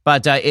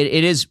 But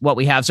it is what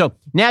we have. So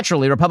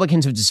naturally,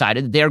 Republicans have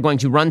decided that they are going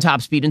to run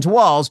top speed into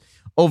walls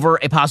over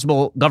a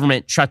possible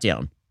government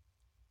shutdown.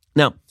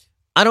 Now,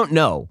 I don't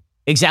know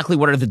exactly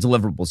what are the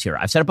deliverables here.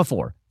 I've said it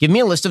before. Give me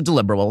a list of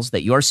deliverables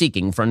that you are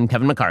seeking from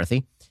Kevin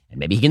McCarthy, and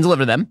maybe he can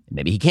deliver them, and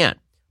maybe he can't.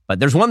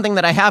 But there's one thing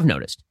that I have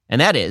noticed, and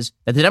that is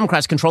that the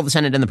Democrats control the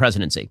Senate and the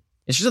presidency.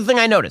 It's just a thing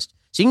I noticed.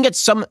 So you can get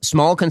some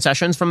small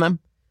concessions from them,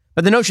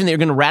 But the notion that you're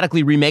going to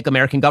radically remake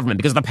American government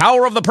because the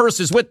power of the purse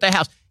is with the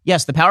House.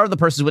 Yes, the power of the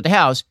purse is with the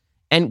House.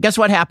 And guess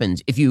what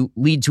happens if you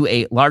lead to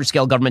a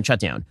large-scale government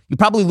shutdown? You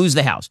probably lose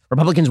the House.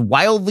 Republicans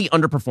wildly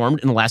underperformed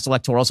in the last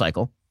electoral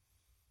cycle.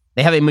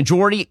 They have a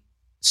majority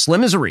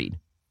slim as a reed.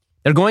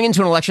 They're going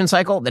into an election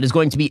cycle that is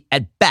going to be,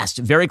 at best,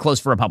 very close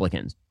for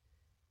Republicans.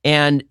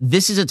 And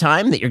this is a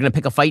time that you're going to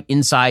pick a fight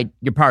inside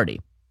your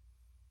party.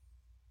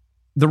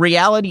 The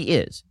reality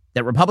is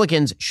that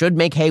Republicans should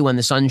make hay when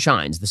the sun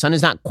shines. The sun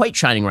is not quite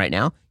shining right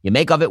now. You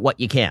make of it what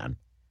you can.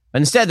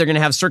 But instead, they're going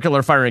to have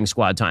circular firing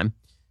squad time.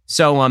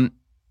 So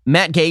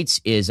Matt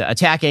Gaetz is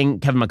attacking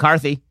Kevin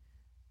McCarthy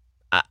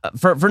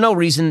for no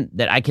reason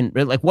that I can...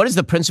 Like, what is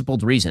the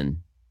principled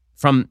reason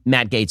from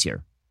Matt Gaetz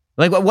here?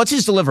 Like, what's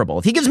his deliverable?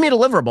 If he gives me a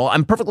deliverable,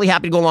 I'm perfectly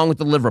happy to go along with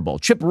the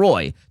deliverable. Chip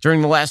Roy,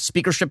 during the last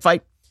speakership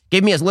fight,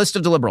 gave me a list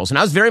of deliverables, and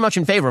I was very much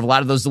in favor of a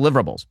lot of those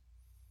deliverables.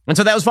 And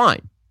so that was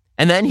fine.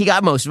 And then he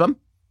got most of them,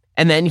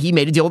 and then he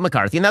made a deal with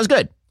McCarthy, and that was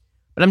good.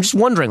 But I'm just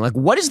wondering, like,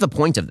 what is the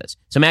point of this?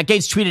 So Matt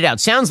Gaetz tweeted out,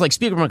 sounds like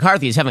Speaker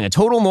McCarthy is having a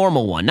total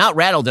normal one, not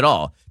rattled at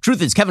all.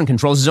 Truth is, Kevin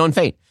controls his own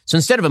fate. So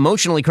instead of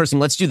emotionally cursing,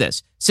 let's do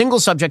this. Single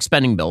subject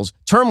spending bills,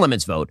 term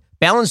limits vote,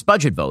 balanced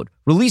budget vote,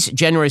 release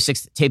January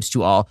 6th tapes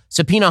to all,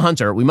 subpoena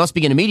Hunter. We must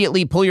begin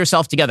immediately. Pull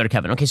yourself together,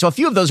 Kevin. Okay, so a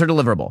few of those are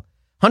deliverable.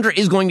 Hunter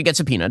is going to get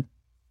subpoenaed.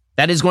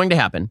 That is going to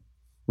happen.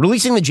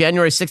 Releasing the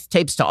January 6th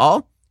tapes to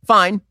all,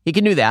 fine. He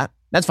can do that.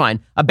 That's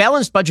fine. A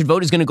balanced budget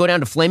vote is going to go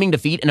down to flaming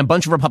defeat, and a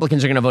bunch of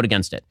Republicans are going to vote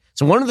against it.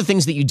 So one of the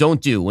things that you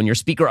don't do when you're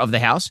Speaker of the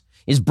House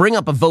is bring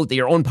up a vote that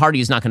your own party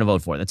is not going to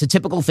vote for. That's a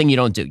typical thing you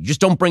don't do. You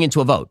just don't bring it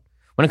to a vote.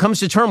 When it comes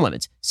to term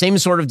limits, same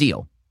sort of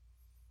deal.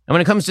 And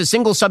when it comes to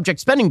single subject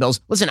spending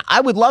bills, listen,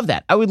 I would love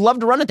that. I would love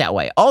to run it that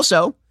way.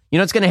 Also, you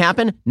know what's going to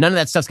happen? None of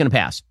that stuff's going to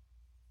pass.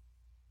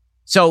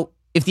 So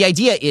if the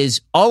idea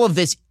is all of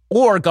this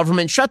or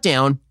government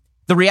shutdown,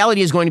 the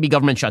reality is going to be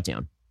government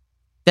shutdown.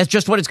 That's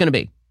just what it's going to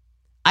be.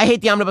 I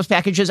hate the omnibus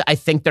packages. I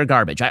think they're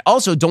garbage. I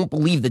also don't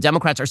believe the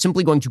Democrats are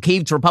simply going to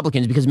cave to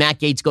Republicans because Matt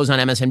Gaetz goes on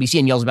MSNBC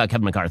and yells about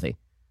Kevin McCarthy.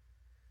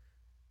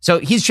 So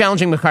he's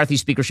challenging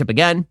McCarthy's speakership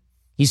again.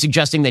 He's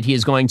suggesting that he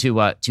is going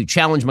to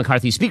challenge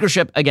McCarthy's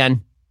speakership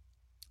again.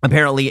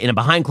 Apparently, in a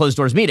behind closed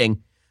doors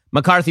meeting,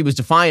 McCarthy was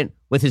defiant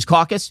with his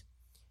caucus,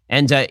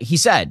 and he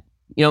said,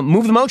 you know,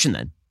 move the motion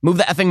then. Move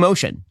the effing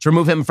motion to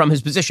remove him from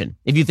his position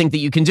if you think that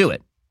you can do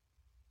it.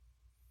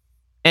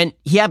 And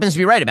he happens to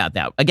be right about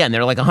that. Again,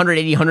 there are like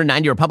 180,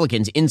 190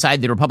 Republicans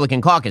inside the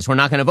Republican caucus who are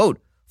not going to vote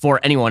for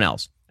anyone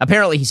else.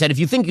 Apparently, he said, if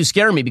you think you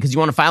scare me because you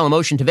want to file a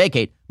motion to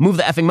vacate, move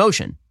the effing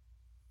motion.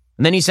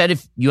 And then he said,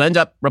 if you end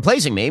up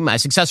replacing me, my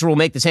successor will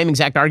make the same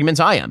exact arguments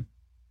I am.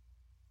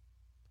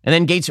 And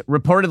then Gaetz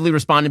reportedly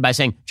responded by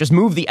saying, just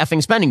move the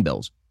effing spending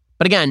bills.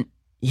 But again,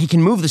 he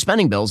can move the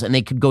spending bills and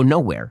they could go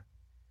nowhere.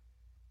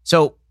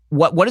 So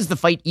what is the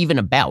fight even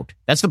about?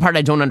 That's the part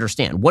I don't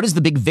understand. What is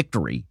the big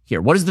victory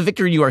here? What is the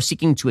victory you are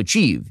seeking to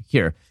achieve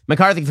here?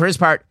 McCarthy, for his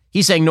part,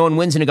 he's saying no one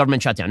wins in a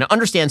government shutdown. Now,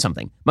 understand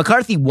something.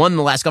 McCarthy won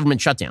the last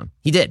government shutdown.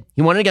 He did.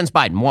 He won it against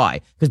Biden.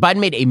 Why? Because Biden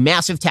made a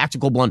massive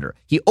tactical blunder.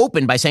 He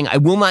opened by saying, I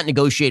will not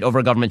negotiate over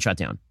a government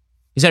shutdown.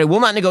 He said, I will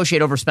not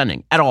negotiate over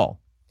spending at all.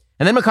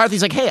 And then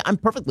McCarthy's like, hey, I'm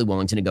perfectly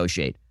willing to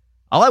negotiate.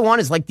 All I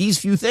want is like these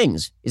few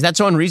things. Is that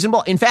so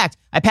unreasonable? In fact,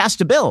 I passed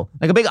a bill,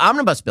 like a big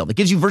omnibus bill that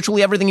gives you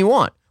virtually everything you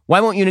want. Why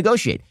won't you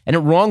negotiate? And it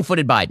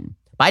wrong-footed Biden.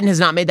 Biden has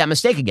not made that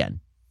mistake again.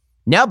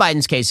 Now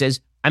Biden's case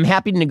is, I'm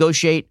happy to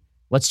negotiate.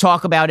 Let's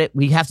talk about it.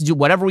 We have to do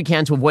whatever we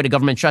can to avoid a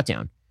government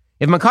shutdown.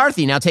 If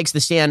McCarthy now takes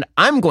the stand,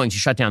 I'm going to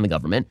shut down the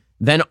government,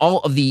 then all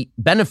of the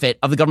benefit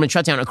of the government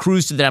shutdown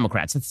accrues to the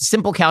Democrats. It's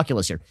simple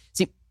calculus here.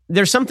 See,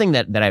 there's something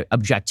that I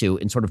object to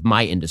in sort of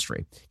my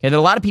industry. Okay, there are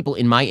a lot of people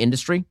in my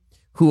industry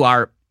who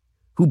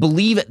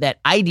believe that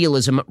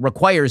idealism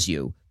requires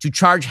you to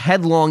charge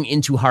headlong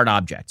into hard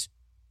objects.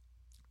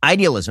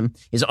 Idealism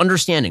is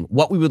understanding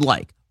what we would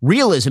like.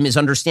 Realism is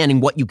understanding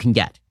what you can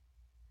get.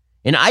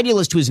 An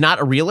idealist who is not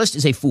a realist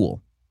is a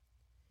fool.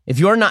 If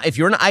you're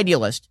an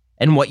idealist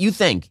and what you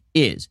think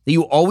is that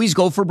you always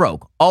go for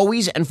broke,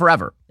 always and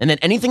forever, and that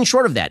anything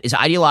short of that is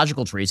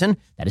ideological treason,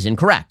 that is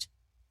incorrect.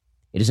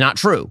 It is not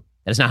true.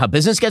 That is not how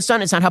business gets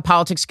done. It's not how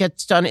politics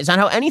gets done. It's not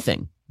how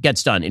anything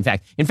gets done. In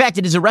fact,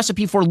 it is a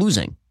recipe for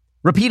losing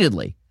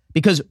repeatedly,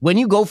 because when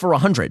you go for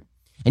 100,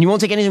 and you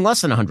won't take anything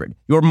less than 100.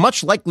 You're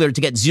much likelier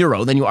to get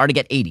 0 than you are to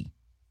get 80.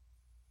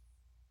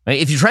 Right?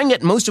 If you try and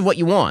get most of what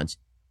you want,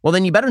 well,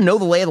 then you better know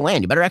the lay of the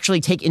land. You better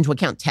actually take into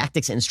account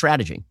tactics and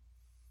strategy.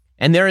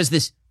 And there is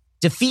this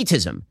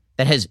defeatism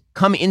that has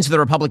come into the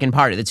Republican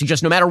Party that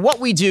suggests no matter what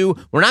we do,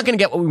 we're not going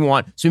to get what we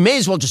want, so we may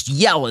as well just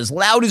yell as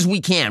loud as we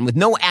can with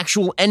no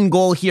actual end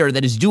goal here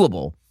that is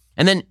doable.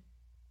 And then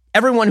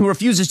everyone who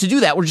refuses to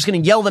do that, we're just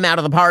going to yell them out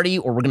of the party,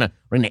 or we're going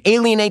to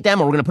alienate them,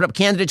 or we're going to put up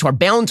candidates who are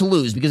bound to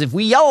lose, because if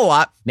we yell a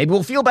lot, maybe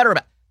we'll feel better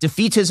about it.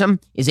 Defeatism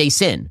is a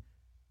sin.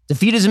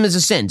 Defeatism is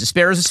a sin.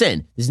 Despair is a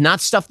sin. This is not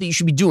stuff that you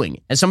should be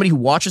doing as somebody who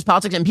watches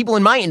politics, and people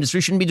in my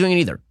industry shouldn't be doing it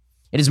either.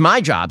 It is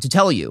my job to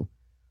tell you,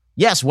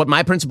 yes, what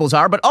my principles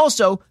are, but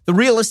also the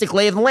realistic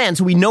lay of the land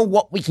so we know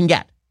what we can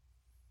get.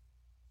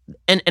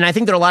 And I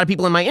think there are a lot of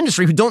people in my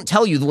industry who don't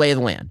tell you the lay of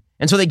the land.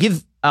 And so they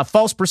give a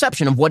false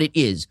perception of what it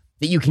is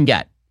that you can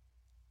get.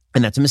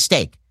 And that's a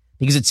mistake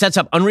because it sets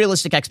up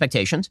unrealistic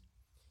expectations.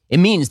 It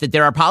means that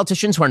there are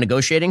politicians who are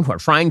negotiating, who are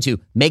trying to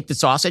make the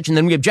sausage, and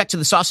then we object to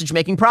the sausage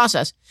making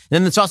process. And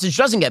then the sausage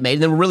doesn't get made,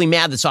 and then we're really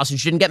mad the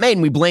sausage didn't get made,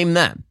 and we blame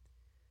them.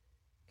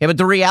 Okay, but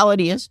the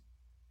reality is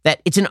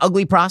that it's an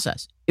ugly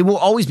process. It will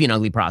always be an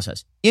ugly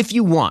process. If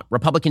you want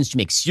Republicans to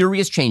make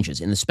serious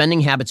changes in the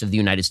spending habits of the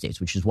United States,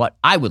 which is what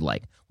I would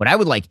like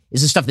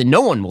is the stuff that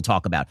no one will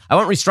talk about. I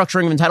want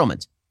restructuring of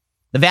entitlements.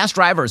 The vast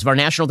drivers of our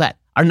national debt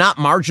are not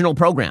marginal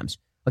programs.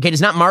 Okay, it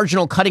is not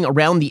marginal cutting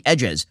around the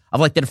edges of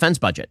like the defense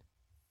budget.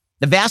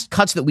 The vast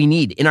cuts that we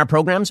need in our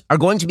programs are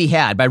going to be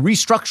had by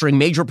restructuring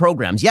major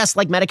programs. Yes,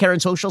 like Medicare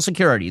and Social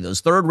Security,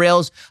 those third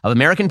rails of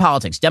American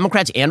politics.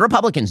 Democrats and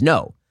Republicans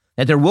know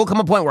that there will come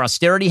a point where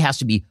austerity has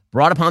to be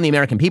brought upon the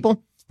American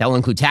people. That will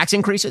include tax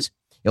increases.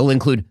 It will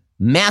include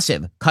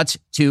massive cuts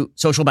to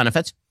social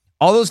benefits.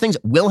 All those things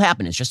will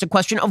happen. It's just a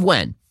question of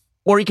when.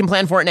 Or you can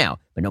plan for it now,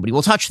 but nobody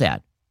will touch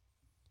that.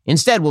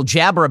 Instead, we'll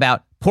jabber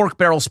about pork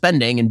barrel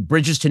spending and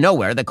bridges to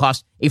nowhere that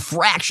cost a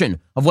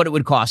fraction of what it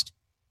would cost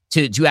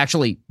to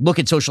actually look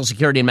at Social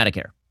Security and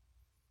Medicare.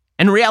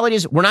 And the reality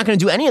is we're not going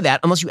to do any of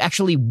that unless you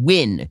actually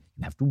win.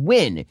 You have to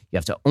win. You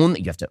have to own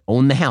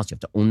the House. You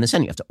have to own the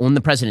Senate. You have to own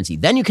the presidency.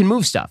 Then you can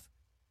move stuff.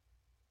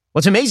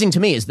 What's amazing to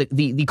me is that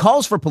the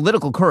calls for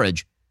political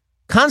courage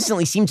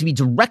constantly seem to be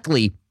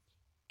directly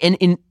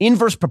in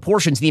inverse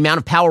proportion to the amount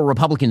of power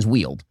Republicans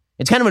wield.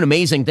 It's kind of an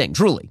amazing thing,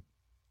 truly.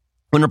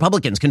 When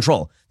Republicans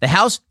control the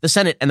House, the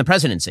Senate, and the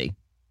presidency,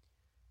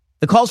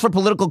 the calls for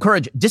political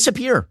courage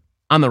disappear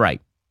on the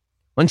right.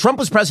 When Trump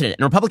was president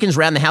and Republicans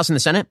ran the House and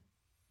the Senate,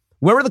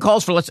 where were the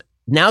calls for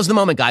now's the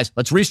moment, guys.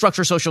 Let's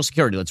restructure Social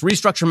Security. Let's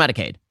restructure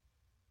Medicaid.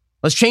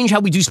 Let's change how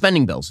we do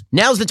spending bills.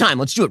 Now's the time.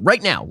 Let's do it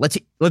right now.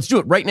 Let's do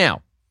it right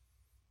now.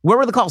 Where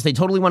were the calls? They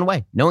totally went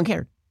away. No one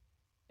cared.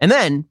 And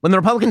then when the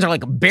Republicans are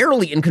like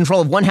barely in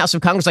control of one house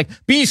of Congress, like,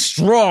 be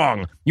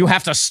strong. You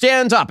have to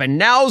stand up. And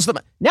now is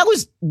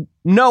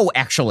no,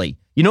 actually.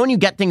 You know when you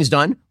get things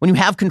done? When you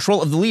have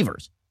control of the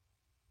levers.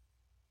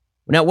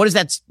 Now, what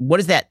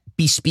does that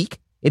bespeak?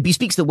 It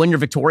bespeaks that when you're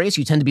victorious,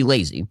 you tend to be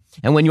lazy.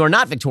 And when you are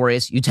not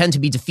victorious, you tend to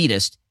be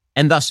defeatist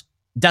and thus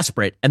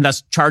desperate and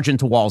thus charge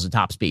into walls at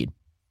top speed.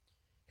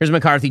 Here's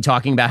McCarthy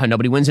talking about how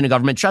nobody wins in a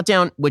government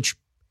shutdown, which,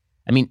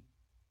 I mean,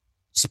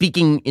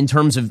 speaking in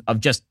terms of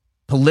just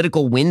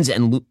political wins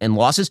and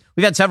losses,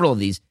 we've had several of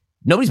these.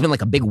 Nobody's been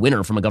like a big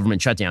winner from a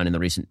government shutdown in the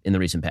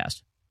recent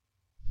past.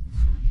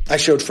 I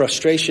showed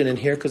frustration in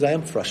here because I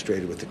am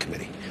frustrated with the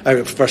committee.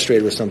 I'm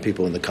frustrated with some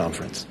people in the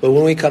conference. But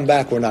when we come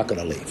back, we're not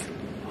going to leave.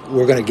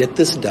 We're going to get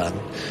this done.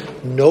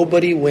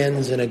 Nobody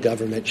wins in a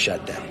government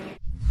shutdown.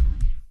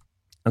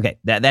 Okay,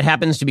 that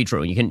happens to be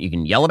true. You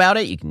can yell about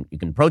it. You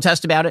can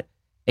protest about it.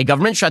 A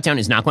government shutdown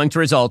is not going to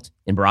result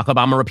in Barack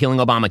Obama repealing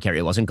Obamacare.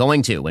 It wasn't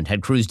going to when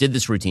Ted Cruz did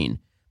this routine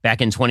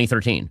back in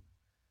 2013.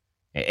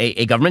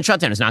 A government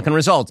shutdown is not going to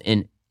result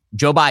in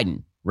Joe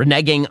Biden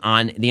reneging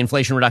on the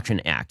Inflation Reduction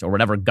Act or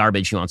whatever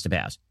garbage he wants to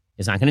pass.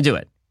 It's not going to do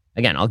it.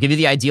 Again, I'll give you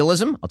the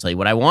idealism. I'll tell you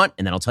what I want,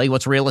 and then I'll tell you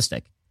what's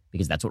realistic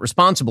because that's what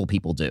responsible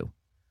people do.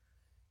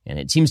 And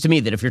it seems to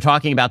me that if you're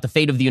talking about the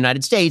fate of the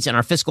United States and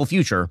our fiscal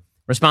future,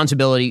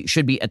 responsibility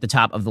should be at the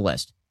top of the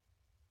list.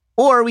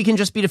 Or we can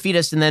just be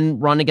defeatist and then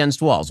run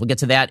against walls. We'll get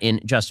to that in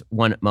just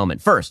one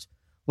moment. First,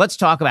 let's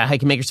talk about how you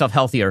can make yourself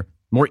healthier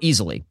more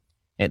easily.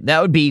 And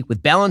that would be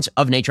with Balance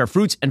of Nature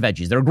fruits and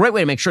veggies. They're a great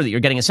way to make sure that you're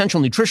getting essential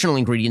nutritional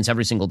ingredients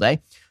every single day.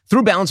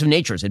 Through Balance of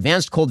Nature's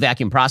advanced cold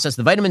vacuum process,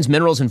 the vitamins,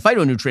 minerals, and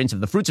phytonutrients of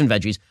the fruits and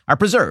veggies are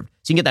preserved,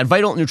 so you can get that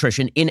vital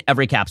nutrition in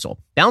every capsule.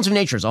 Balance of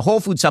Nature is a whole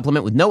food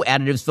supplement with no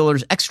additives,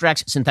 fillers,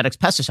 extracts, synthetics,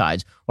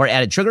 pesticides, or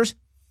added sugars.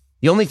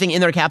 The only thing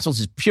in their capsules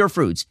is pure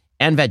fruits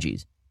and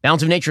veggies.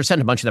 Balance of Nature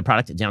sent a bunch of their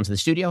product down to the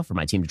studio for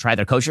my team to try.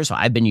 Their kosher, so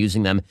I've been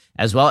using them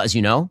as well. As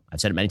you know,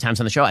 I've said it many times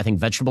on the show, I think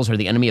vegetables are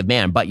the enemy of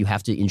man, but you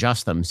have to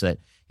ingest them so that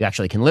you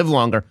actually can live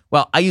longer.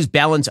 Well, I use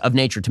Balance of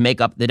Nature to make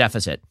up the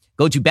deficit.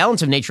 Go to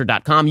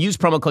balanceofnature.com, use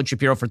promo code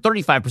Shapiro for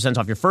 35%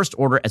 off your first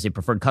order as a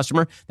preferred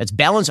customer. That's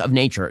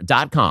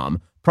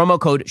balanceofnature.com, promo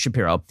code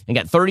Shapiro, and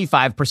get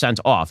 35%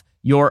 off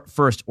your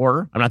first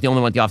order. I'm not the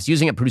only one at the office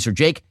using it. Producer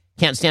Jake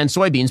can't stand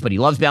soybeans, but he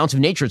loves Balance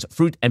of Nature's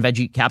fruit and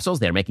veggie capsules.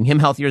 They're making him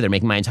healthier. They're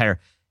making my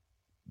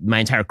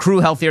entire crew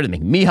healthier. They're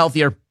making me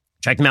healthier.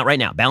 Check them out right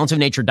now.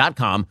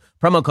 Balanceofnature.com.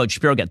 Promo code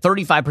Shapiro. Get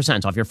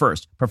 35% off your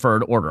first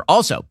preferred order.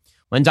 Also,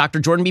 when Dr.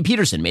 Jordan B.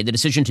 Peterson made the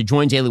decision to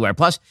join Daily Wire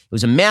Plus, it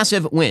was a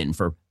massive win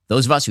for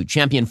those of us who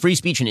champion free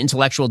speech and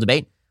intellectual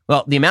debate.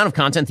 Well, the amount of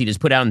content he has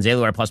put out on the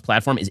Daily Wire Plus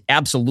platform is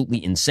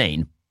absolutely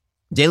insane.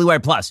 Daily Wire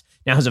Plus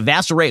now has a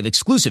vast array of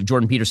exclusive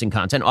Jordan Peterson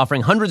content,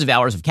 offering hundreds of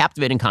hours of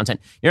captivating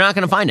content you're not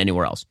going to find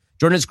anywhere else.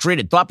 Jordan has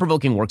created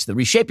thought-provoking works that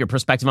reshape your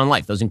perspective on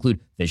life. Those include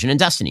Vision and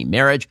Destiny,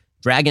 Marriage,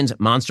 Dragons,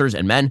 Monsters,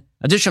 and Men.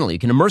 Additionally, you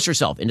can immerse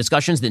yourself in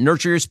discussions that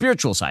nurture your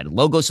spiritual side,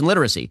 Logos and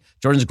Literacy,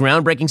 Jordan's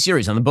groundbreaking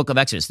series on the Book of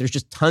Exodus. There's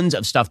just tons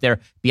of stuff there,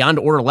 Beyond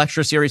Order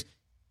lecture series.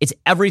 It's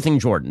everything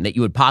Jordan that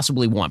you would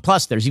possibly want.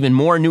 Plus, there's even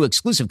more new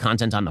exclusive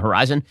content on the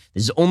horizon.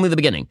 This is only the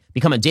beginning.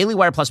 Become a Daily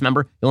Wire Plus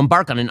member. You'll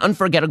embark on an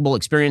unforgettable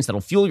experience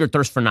that'll fuel your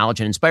thirst for knowledge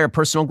and inspire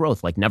personal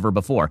growth like never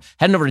before.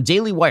 Head over to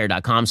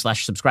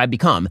dailywire.com/subscribe.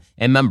 Become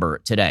a member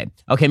today.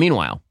 Okay,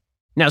 meanwhile,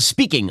 now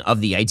speaking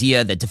of the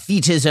idea that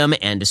defeatism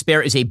and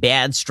despair is a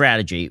bad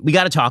strategy, we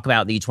got to talk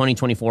about the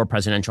 2024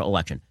 presidential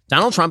election.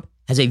 Donald Trump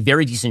has a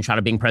very decent shot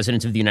of being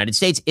president of the United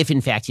States if,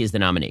 in fact, he is the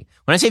nominee.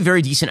 When I say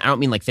very decent, I don't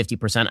mean like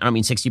 50%. I don't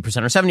mean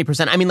 60% or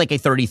 70%. I mean like a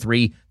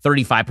 33,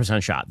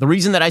 35% shot. The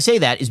reason that I say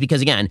that is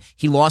because, again,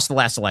 he lost the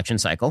last election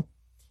cycle,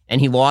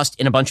 and he lost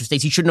in a bunch of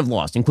states he shouldn't have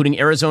lost, including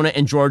Arizona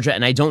and Georgia,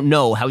 and I don't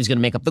know how he's going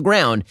to make up the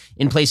ground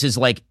in places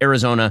like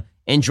Arizona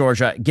and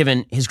Georgia,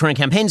 given his current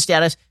campaign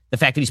status, the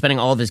fact that he's spending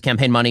all of his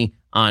campaign money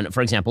on,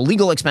 for example,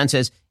 legal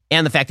expenses,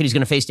 and the fact that he's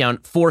going to face down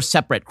 4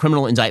 separate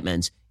criminal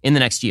indictments in the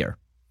next year.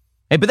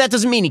 But that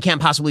doesn't mean he can't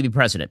possibly be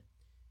president.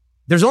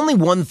 There's only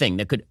one thing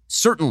that could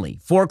certainly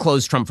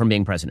foreclose Trump from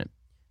being president.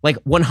 Like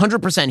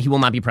 100% he will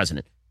not be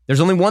president. There's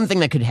only one thing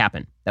that could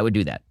happen that would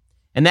do that.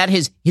 And that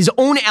is his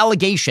own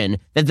allegation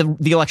that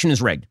the election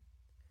is rigged.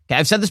 Okay,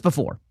 I've said this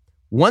before.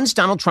 Once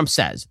Donald Trump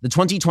says the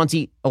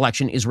 2020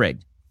 election is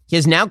rigged, he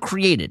has now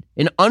created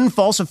an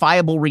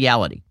unfalsifiable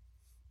reality.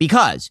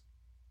 Because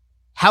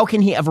how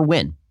can he ever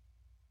win?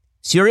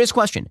 Serious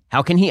question.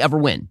 How can he ever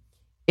win?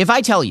 If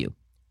I tell you,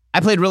 I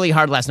played really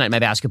hard last night in my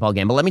basketball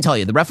game, but let me tell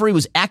you, the referee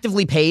was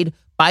actively paid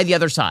by the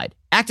other side.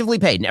 Actively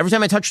paid. And every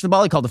time I touched the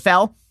ball, he called a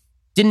foul.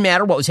 Didn't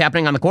matter what was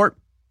happening on the court.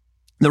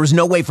 There was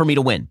no way for me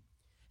to win.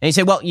 And he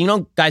said, well,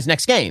 guys,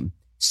 next game,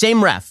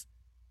 same ref,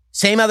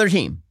 same other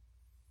team.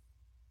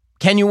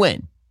 Can you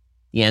win?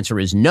 The answer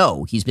is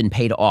no. He's been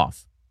paid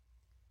off.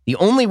 The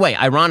only way,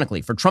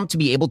 ironically, for Trump to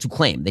be able to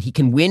claim that he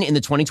can win in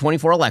the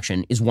 2024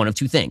 election is one of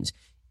two things.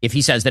 If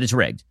he says that it's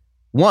rigged.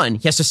 One,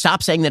 he has to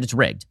stop saying that it's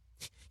rigged.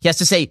 He has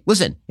to say,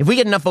 listen, if we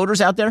get enough voters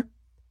out there,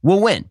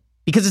 we'll win.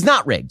 Because it's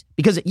not rigged.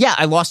 Because, yeah,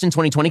 I lost in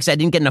 2020 because I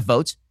didn't get enough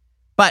votes.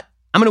 But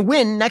I'm going to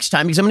win next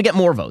time because I'm going to get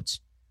more votes.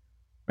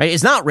 Right?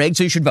 It's not rigged,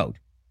 so you should vote.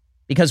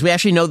 Because we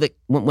actually know that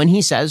when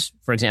he says,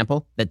 for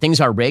example, that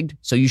things are rigged,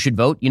 so you should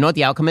vote, you know what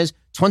the outcome is?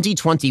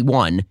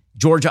 2021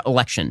 Georgia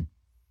election.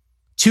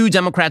 2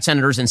 Democrat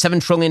senators and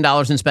 $7 trillion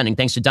in spending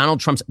thanks to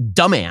Donald Trump's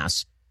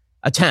dumbass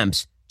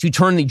attempts to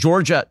turn the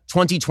Georgia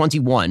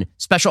 2021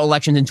 special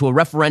elections into a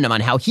referendum on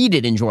how he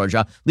did in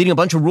Georgia, leading a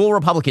bunch of rural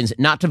Republicans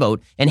not to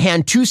vote, and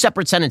hand 2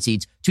 separate Senate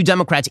seats to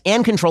Democrats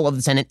and control of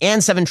the Senate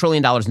and $7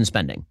 trillion in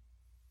spending.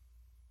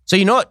 So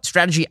you know what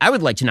strategy I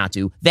would like to not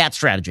do? That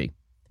strategy.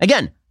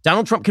 Again,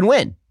 Donald Trump can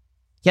win.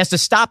 He has to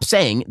stop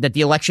saying that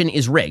the election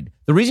is rigged.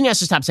 The reason he has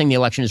to stop saying the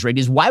election is rigged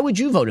is why would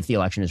you vote if the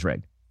election is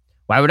rigged?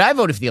 Why would I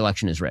vote if the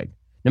election is rigged?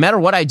 No matter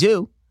what I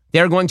do,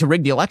 they're going to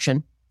rig the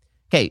election.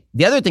 Okay,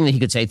 the other thing that he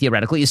could say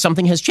theoretically is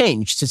something has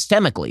changed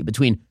systemically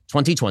between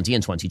 2020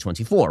 and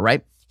 2024,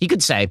 right? He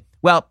could say,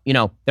 well,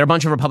 there are a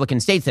bunch of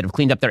Republican states that have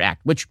cleaned up their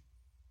act, which,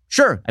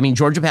 sure, I mean,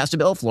 Georgia passed a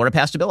bill, Florida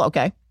passed a bill,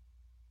 okay.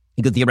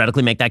 He could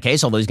theoretically make that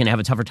case, although he's going to have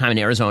a tougher time in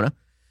Arizona.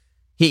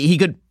 He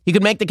could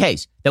make the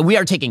case that we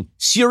are taking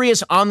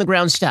serious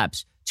on-the-ground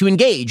steps to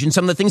engage in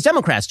some of the things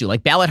Democrats do,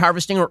 like ballot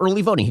harvesting or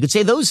early voting. He could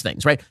say those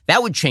things, right?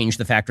 That would change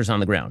the factors on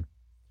the ground.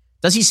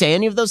 Does he say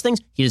any of those things?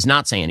 He does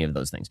not say any of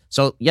those things.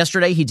 So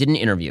yesterday he did an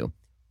interview.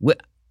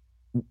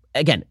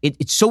 Again,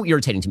 it's so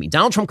irritating to me.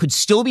 Donald Trump could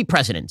still be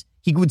president.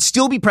 He would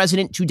still be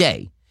president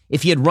today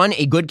if he had run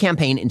a good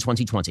campaign in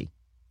 2020.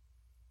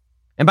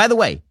 And by the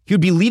way, he would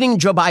be leading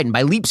Joe Biden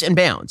by leaps and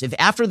bounds if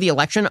after the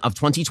election of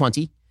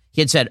 2020, he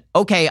had said,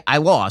 okay, I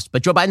lost,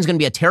 but Joe Biden's going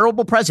to be a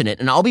terrible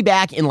president and I'll be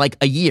back in like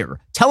a year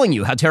telling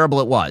you how terrible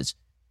it was.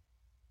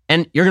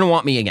 And you're going to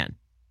want me again.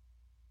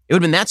 It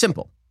would have been that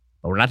simple,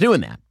 but we're not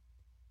doing that.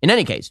 In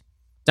any case,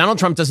 Donald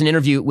Trump does an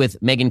interview with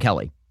Megyn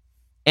Kelly,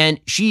 and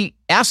she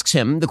asks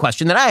him the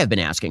question that I have been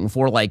asking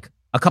for like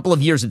a couple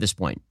of years at this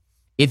point.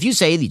 If you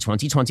say the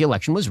 2020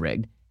 election was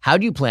rigged, how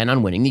do you plan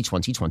on winning the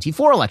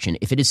 2024 election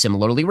if it is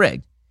similarly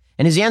rigged?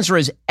 And his answer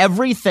is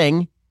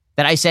everything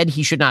that I said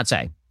he should not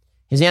say.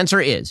 His answer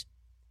is,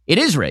 it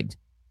is rigged.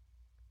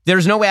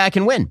 There's no way I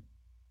can win.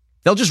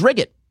 They'll just rig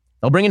it.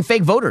 They'll bring in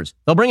fake voters.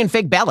 They'll bring in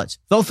fake ballots.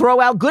 They'll throw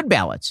out good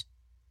ballots.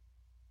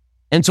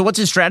 And so what's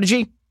his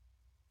strategy?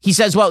 He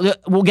says, well,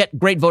 we'll get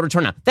great voter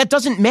turnout. That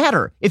doesn't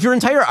matter. If your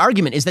entire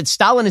argument is that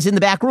Stalin is in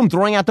the back room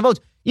throwing out the votes,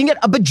 you can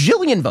get a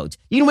bajillion votes.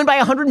 You can win by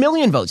 100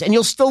 million votes, and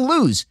you'll still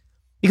lose.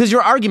 Because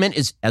your argument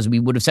is, as we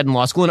would have said in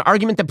law school, an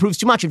argument that proves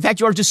too much. In fact,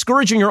 you are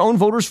discouraging your own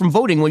voters from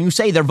voting when you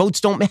say their votes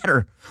don't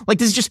matter. Like,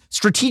 this is just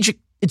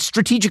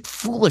strategic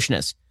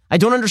foolishness. I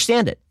don't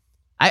understand it.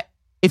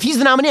 If he's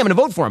the nominee, I'm going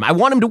to vote for him. I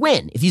want him to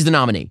win if he's the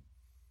nominee.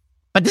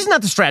 But this is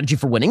not the strategy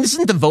for winning. This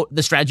isn't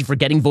the strategy for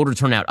getting voter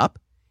turnout up.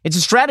 It's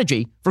a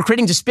strategy for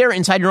creating despair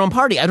inside your own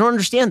party. I don't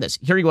understand this.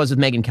 Here he was with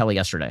Megyn Kelly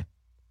yesterday.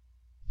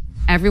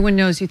 Everyone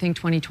knows you think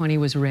 2020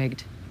 was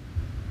rigged.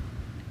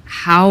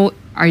 How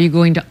are you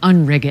going to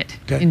unrig it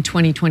in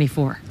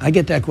 2024? I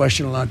get that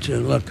question a lot too.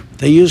 Look,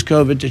 they use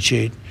COVID to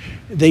cheat.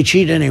 They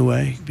cheat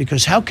anyway,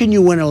 because how can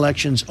you win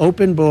elections,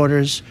 open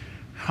borders,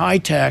 high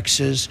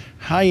taxes,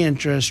 high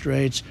interest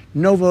rates,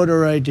 no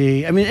voter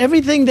ID. I mean,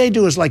 everything they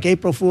do is like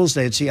April Fool's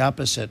Day. It's the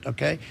opposite,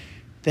 okay?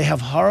 They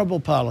have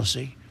horrible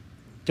policy.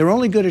 They're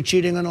only good at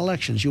cheating on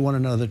elections. You want to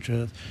know the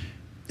truth.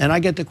 And I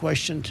get the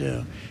question,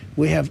 too.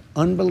 We have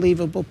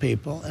unbelievable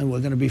people, and we're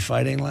going to be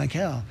fighting like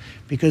hell.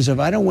 Because if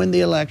I don't win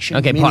the election...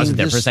 Okay, pause it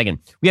there for a second.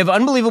 We have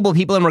unbelievable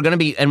people, and we're going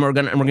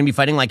to be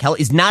fighting like hell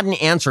is not an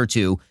answer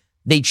to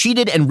they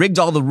cheated and rigged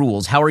all the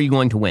rules. How are you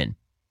going to win?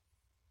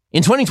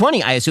 In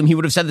 2020, I assume he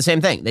would have said the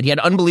same thing, that he had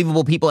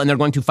unbelievable people and they're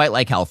going to fight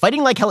like hell.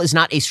 Fighting like hell is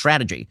not a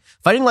strategy.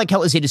 Fighting like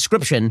hell is a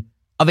description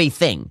of a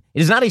thing.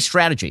 It is not a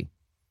strategy.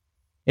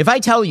 If I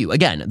tell you,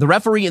 again, the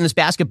referee in this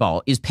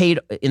basketball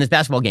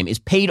game is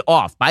paid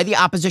off by the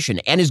opposition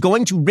and is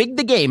going to rig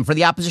the game for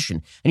the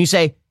opposition, and you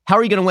say, how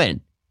are you going to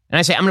win? And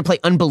I say, I'm going to play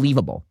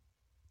unbelievable.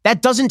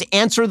 That doesn't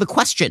answer the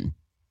question.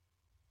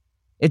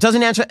 It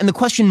doesn't answer, and the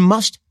question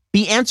must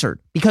be answered,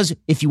 because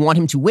if you want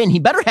him to win, he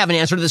better have an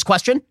answer to this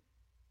question.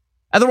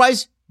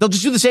 Otherwise, they'll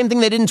just do the same thing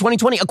they did in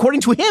 2020,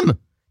 according to him.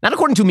 Not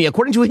according to me,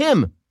 according to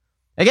him.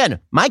 Again,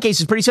 my case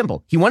is pretty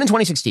simple. He won in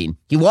 2016.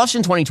 He lost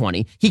in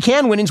 2020. He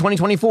can win in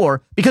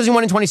 2024 because he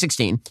won in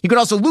 2016. He could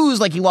also lose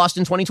like he lost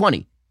in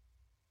 2020.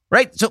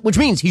 Right? So, which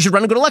means he should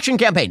run a good election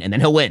campaign and then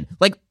he'll win.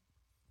 But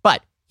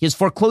he has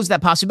foreclosed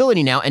that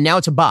possibility now, and now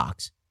it's a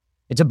box.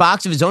 It's a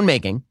box of his own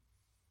making.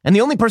 And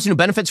the only person who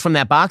benefits from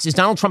that box is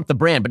Donald Trump, the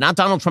brand, but not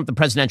Donald Trump, the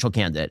presidential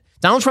candidate.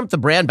 Donald Trump, the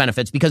brand,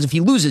 benefits because if he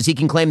loses, he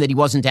can claim that he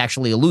wasn't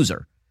actually a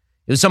loser.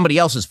 It was somebody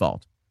else's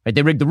fault. Right?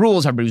 They rigged the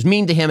rules, everybody was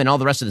mean to him, and all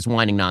the rest of this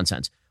whining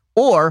nonsense.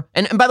 Or,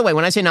 and by the way,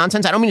 when I say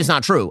nonsense, I don't mean it's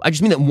not true. I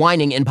just mean that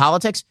whining in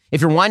politics,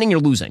 if you're whining, you're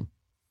losing.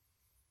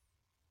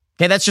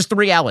 Okay, that's just the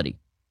reality.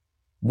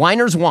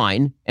 Whiners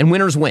whine and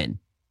winners win.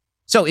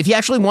 So if he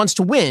actually wants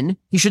to win,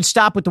 he should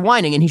stop with the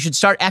whining and he should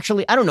start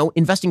actually,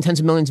 investing tens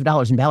of millions of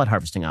dollars in ballot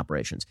harvesting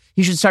operations.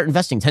 He should start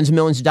investing tens of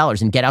millions of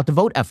dollars in get out the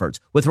vote efforts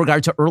with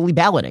regard to early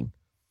balloting.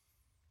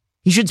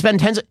 He should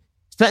spend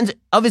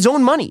of his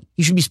own money.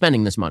 He should be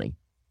spending this money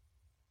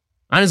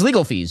on his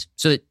legal fees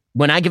so that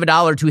when I give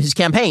 $1 to his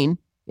campaign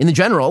in the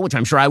general, which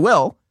I'm sure I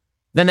will,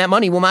 then that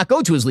money will not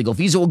go to his legal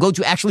fees. It will go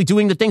to actually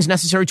doing the things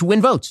necessary to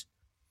win votes.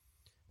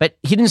 But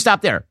he didn't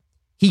stop there.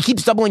 He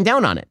keeps doubling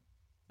down on it.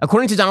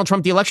 According to Donald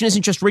Trump, the election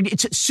isn't just rigged,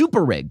 it's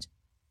super rigged,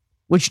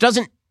 which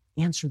doesn't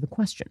answer the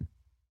question.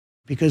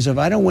 Because if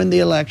I don't win the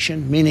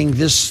election, meaning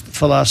this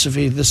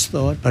philosophy, this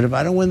thought, but if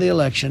I don't win the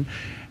election,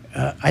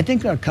 I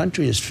think our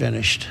country is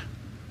finished.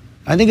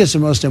 I think it's the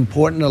most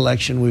important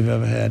election we've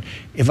ever had.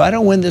 If I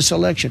don't win this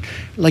election,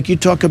 like you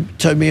talk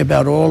to me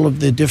about all of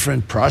the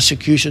different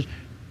prosecutions,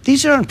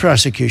 these aren't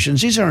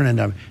prosecutions. These aren't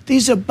indictments.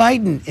 These are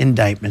Biden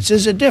indictments.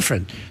 These are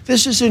different.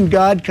 This isn't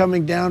God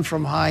coming down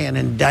from high and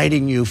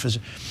indicting you for...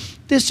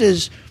 This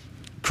is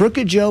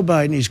crooked Joe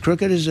Biden. He's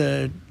crooked as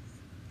a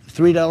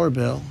 $3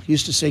 bill. He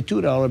used to say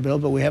 $2 bill,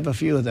 but we have a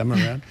few of them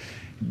around.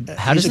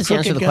 How does this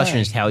answer the question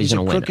as to how he's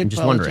going to win? I'm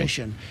just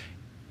wondering.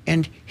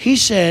 And he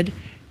said,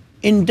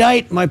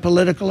 indict my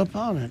political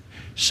opponent.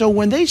 So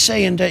when they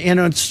say indict,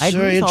 it's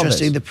very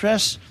interesting. The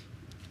press,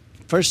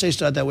 first they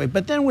start that way,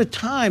 but then with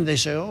time they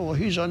say, oh, well,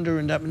 he's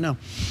under indictment. No.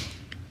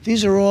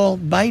 These are all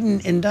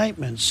Biden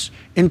indictments,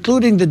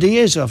 including the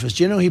DA's office.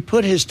 You know, he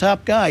put his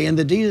top guy in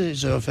the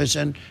DA's office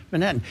in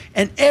Manhattan.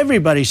 And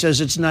everybody says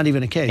it's not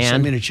even a case. And? I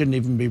mean, it shouldn't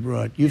even be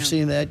brought. You've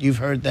seen that. You've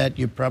heard that.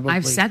 You probably...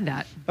 I've said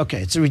that.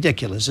 Okay, it's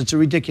ridiculous. It's a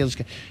ridiculous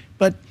case.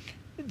 But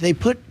he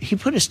put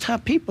his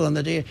top people in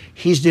the DA.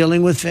 He's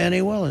dealing with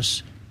Fani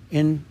Willis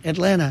in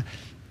Atlanta.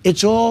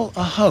 It's all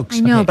a hoax.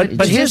 I know,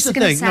 but here's the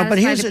thing. No, but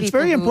it's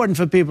very important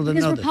for people to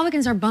know because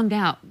Republicans are bummed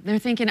out. They're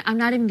thinking, I'm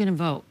not even going to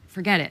vote.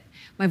 Forget it.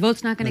 My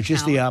vote's not going to count.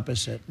 It's just the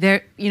opposite.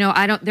 They're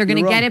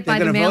going to get it by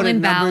the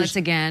mail-in ballots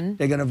again.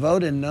 They're going to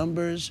vote in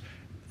numbers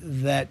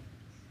that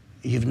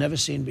you've never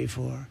seen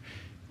before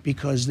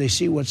because they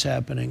see what's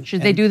happening.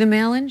 Should they do the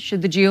mail-in?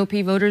 Should the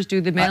GOP voters do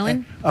the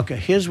mail-in? Okay,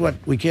 here's what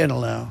we can't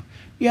allow.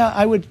 Yeah,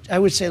 I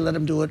would say let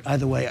them do it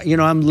either way. You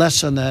know, I'm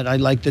less on that. I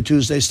like the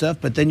Tuesday stuff,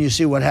 but then you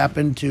see what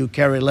happened to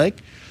Kari Lake,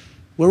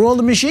 where all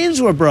the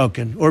machines were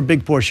broken, or a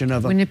big portion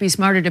of them. Wouldn't it be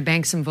smarter to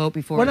bank some vote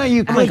before? Oh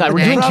my God,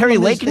 we're doing Kari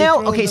Lake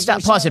now? Okay,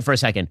 stop. Pause it for a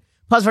second.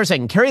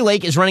 Kari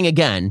Lake is running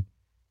again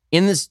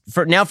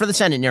for the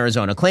Senate in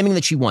Arizona, claiming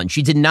that she won.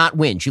 She did not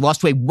win. She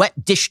lost to a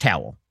wet dish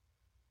towel.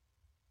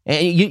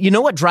 And you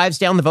know what drives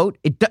down the vote?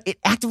 It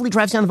actively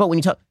drives down the vote when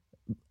you talk.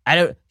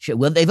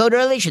 Will they vote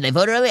early? Should they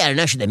vote early? I don't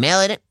know. Should they mail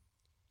it in?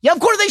 Yeah, of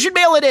course they should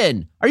mail it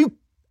in. Are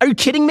you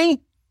kidding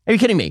me? Are you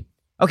kidding me?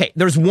 Okay,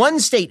 there's one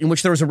state in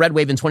which there was a red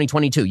wave in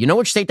 2022. You know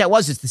which state that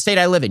was? It's the state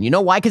I live in. You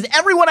know why? Because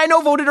everyone I know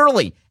voted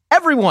early.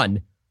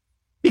 Everyone.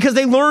 Because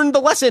they learned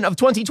the lesson of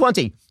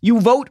 2020. You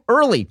vote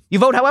early. You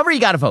vote however you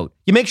got to vote.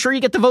 You make sure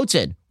you get the votes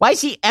in. Why is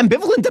he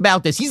ambivalent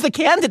about this? He's the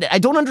candidate. I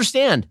don't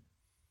understand.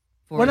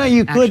 Well, no,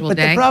 you could, but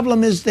the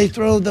problem is they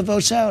throw the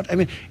votes out. I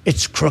mean,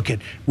 it's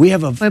crooked. We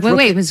have a...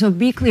 Wait. So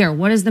be clear.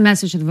 What is the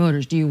message to the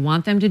voters? Do you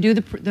want them to do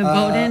the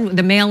vote in,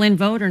 the mail-in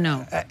vote, or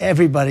no?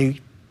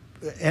 Everybody...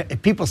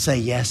 People say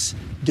yes,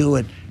 do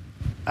it.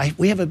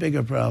 we have a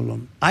bigger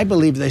problem. I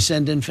believe they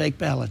send in fake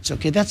ballots.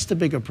 Okay, that's the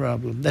bigger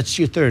problem. That's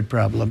your third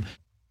problem.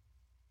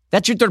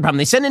 That's your third problem.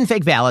 They send in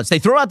fake ballots. They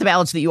throw out the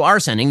ballots that you are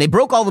sending. They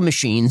broke all the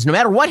machines. No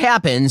matter what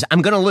happens,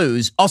 I'm going to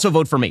lose. Also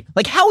vote for me.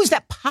 Like, how is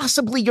that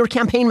possibly your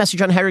campaign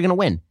message on how you're going to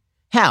win?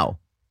 How?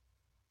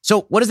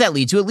 So what does that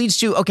lead to? It leads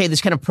to, okay,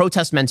 this kind of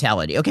protest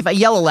mentality. Okay, if I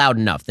yell loud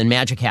enough, then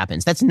magic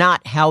happens. That's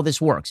not how this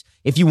works.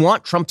 If you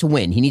want Trump to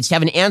win, he needs to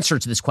have an answer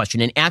to this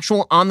question, an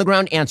actual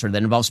on-the-ground answer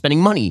that involves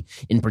spending money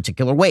in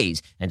particular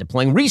ways and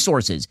deploying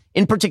resources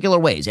in particular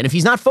ways. And if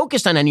he's not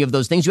focused on any of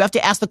those things, you have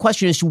to ask the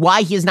question as to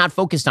why he is not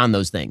focused on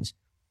those things.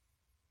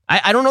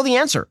 I don't know the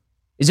answer.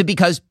 Is it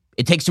because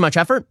it takes too much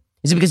effort?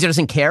 Is it because he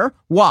doesn't care?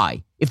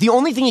 Why? If the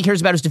only thing he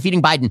cares about is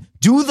defeating Biden,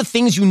 do the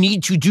things you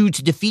need to do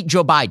to defeat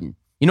Joe Biden.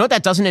 You know what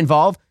that doesn't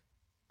involve?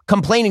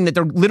 Complaining that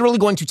they're literally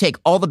going to take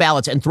all the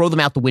ballots and throw them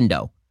out the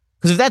window.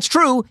 Because if that's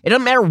true, it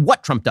doesn't matter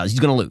what Trump does, he's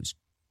going to lose.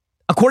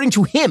 According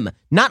to him,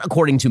 not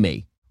according to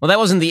me. Well, that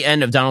wasn't the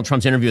end of Donald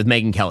Trump's interview with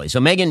Megyn Kelly. So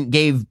Megyn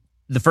gave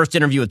the first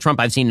interview with Trump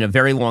I've seen in a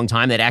very long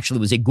time that actually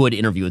was a good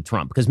interview with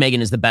Trump, because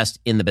Megyn is the best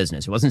in the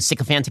business. It wasn't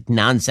sycophantic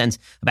nonsense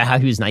about how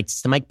he was nice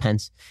to Mike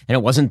Pence. And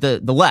it wasn't the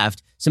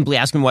left simply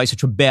asking why he's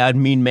such a bad,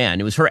 mean man.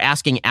 It was her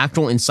asking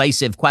actual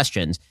incisive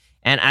questions.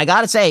 And I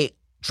got to say,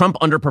 Trump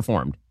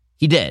underperformed.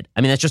 He did. I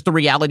mean, that's just the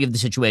reality of the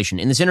situation.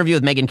 In this interview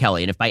with Megyn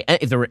Kelly, and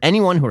if there were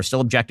anyone who are still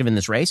objective in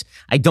this race,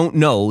 I don't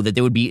know that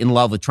they would be in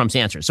love with Trump's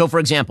answers. So, for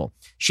example,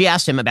 she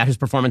asked him about his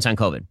performance on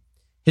COVID.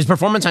 His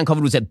performance on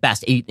COVID was at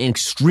best an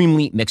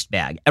extremely mixed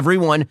bag.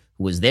 Everyone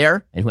who was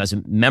there and who has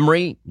a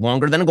memory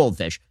longer than a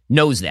goldfish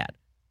knows that.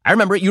 I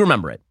remember it. You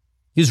remember it.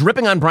 He was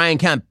ripping on Brian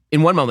Kemp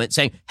in one moment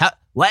saying,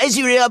 why is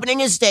he reopening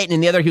his state? And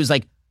in the other, he was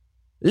like,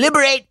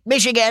 liberate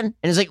Michigan.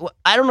 And he's like, well,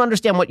 I don't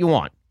understand what you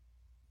want.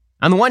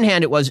 On the one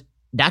hand, it was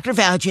Dr.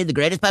 Fauci, the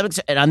greatest public.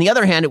 And on the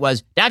other hand, it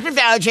was Dr.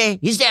 Fauci,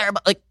 he's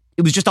terrible. Like,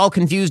 it was just all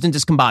confused and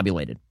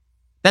discombobulated.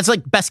 That's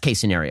like best case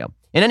scenario.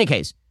 In any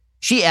case,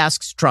 she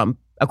asks Trump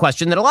a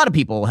question that a lot of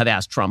people have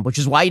asked Trump, which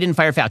is why he didn't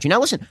fire Fauci. Now,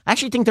 listen, I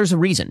actually think there's a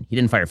reason he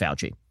didn't fire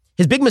Fauci.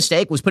 His big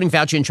mistake was putting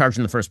Fauci in charge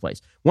in the first place.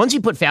 Once he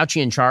put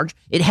Fauci in charge,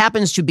 it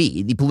happens to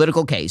be the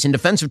political case in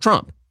defense of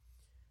Trump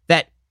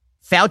that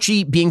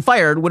Fauci being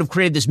fired would have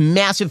created this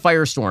massive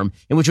firestorm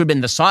in which would have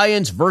been the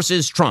science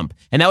versus Trump.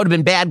 And that would have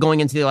been bad going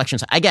into the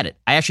elections. I get it.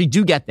 I actually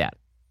do get that.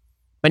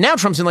 But now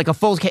Trump's in like a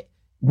full case.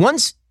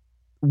 Once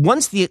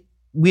we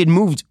had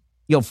moved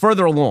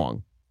further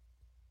along,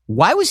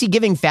 why was he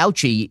giving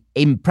Fauci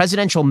a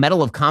Presidential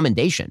Medal of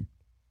Commendation?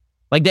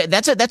 Like,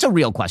 that's a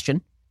real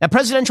question. That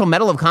Presidential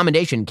Medal of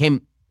Commendation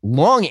came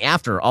long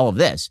after all of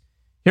this.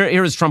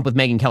 Here is Trump with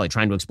Megyn Kelly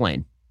trying to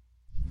explain.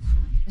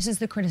 This is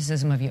the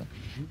criticism of you,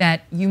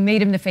 that you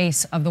made him the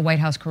face of the White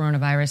House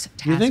coronavirus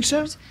task You think so?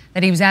 force,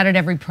 that he was out at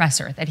every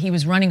presser, that he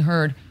was running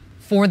herd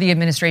for the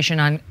administration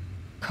on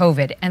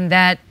COVID, and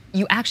that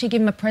you actually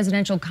gave him a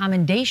presidential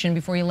commendation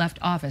before he left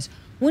office.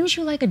 Wouldn't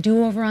you like a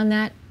do-over on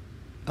that?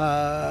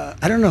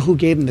 I don't know who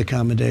gave him the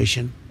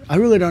commendation. I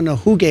really don't know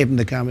who gave him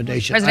the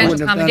commendation.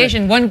 Presidential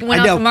commendation. One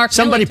went out to Mark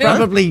Somebody Milley, too.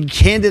 probably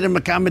handed him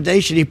a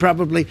commendation.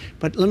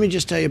 But let me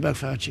just tell you about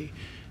Fauci.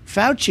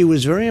 Fauci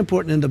was very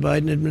important in the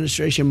Biden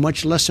administration,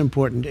 much less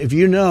important. If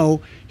you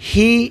know,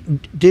 he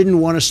didn't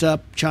want to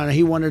stop China.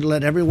 He wanted to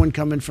let everyone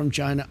come in from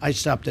China. I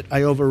stopped it.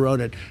 I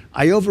overrode it.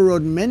 I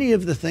overrode many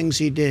of the things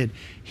he did.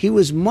 He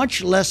was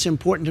much less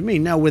important to me.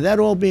 Now, with that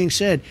all being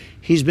said,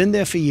 he's been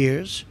there for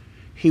years.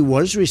 He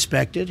was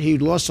respected. He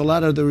lost a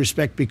lot of the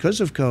respect because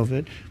of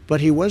COVID,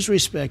 but he was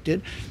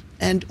respected.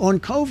 And on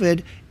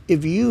COVID,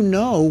 if you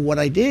know what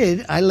I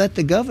did, I let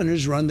the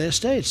governors run their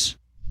states.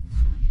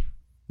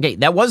 Okay,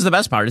 that was the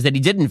best part, is that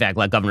he did, in fact,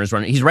 let governors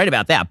run it. He's right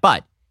about that.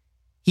 But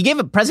he gave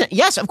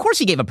yes, of course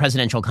he gave a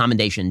presidential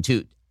commendation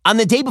on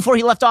the day before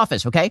he left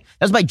office, okay?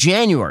 That was by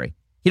January.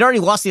 He'd already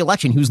lost the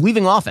election. He was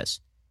leaving office.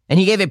 And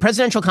he gave a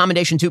presidential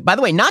commendation to, by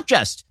the way, not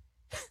just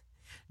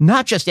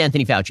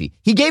Anthony Fauci.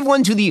 He gave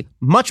one to the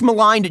much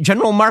maligned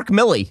General Mark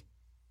Milley.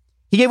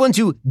 He gave one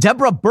to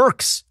Deborah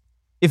Birx,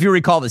 if you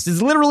recall this.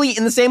 It's literally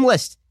in the same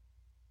list.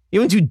 He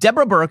went to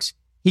Deborah Birx,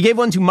 he gave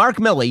one to Mark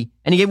Milley,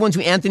 and he gave one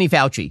to Anthony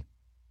Fauci.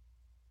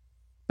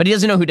 But he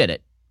doesn't know who did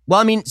it. Well,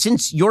 I mean,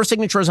 since your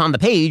signature is on the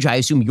page, I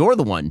assume you're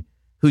the one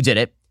who did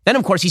it. Then,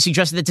 of course, he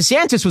suggested that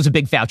DeSantis was a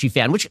big Fauci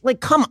fan, which, like,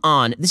 come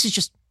on. This is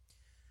just,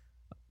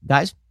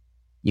 guys,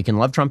 you can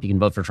love Trump, you can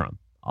vote for Trump.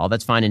 All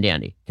that's fine and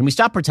dandy. Can we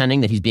stop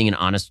pretending that he's being an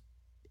honest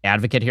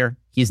advocate here?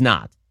 He's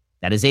not.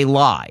 That is a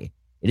lie.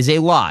 It is a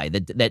lie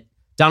that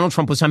Donald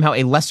Trump was somehow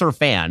a lesser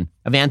fan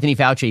of Anthony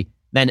Fauci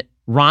than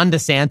Ron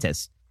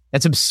DeSantis.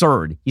 That's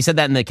absurd. He said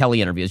that in the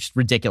Kelly interview. It's just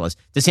ridiculous.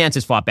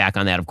 DeSantis fought back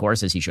on that, of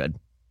course, as he should.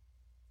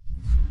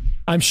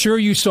 I'm sure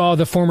you saw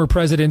the former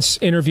president's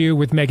interview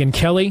with Megyn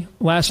Kelly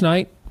last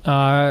night,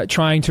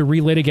 trying to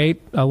relitigate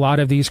a lot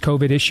of these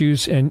COVID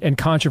issues and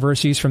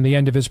controversies from the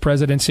end of his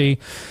presidency.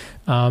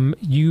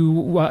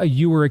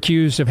 You were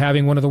accused of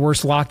having one of the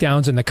worst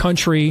lockdowns in the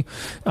country,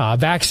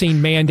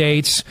 vaccine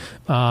mandates,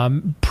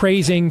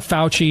 praising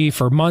Fauci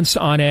for months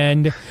on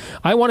end.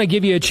 I want to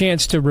give you a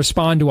chance to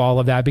respond to all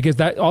of that, because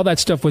all that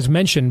stuff was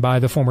mentioned by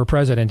the former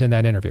president in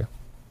that interview.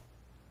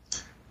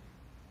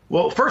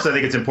 Well, first, I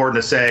think it's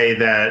important to say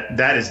that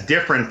that is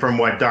different from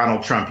what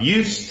Donald Trump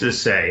used to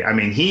say. I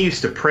mean, he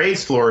used to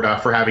praise Florida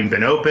for having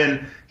been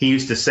open. He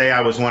used to say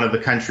I was one of the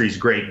country's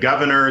great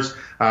governors.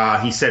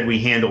 He said we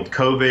handled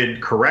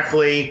COVID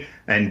correctly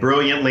and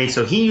brilliantly.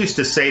 So he used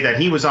to say that.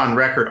 He was on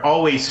record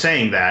always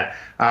saying that.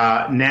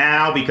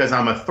 Now, because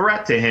I'm a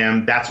threat to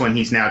him, that's when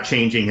he's now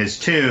changing his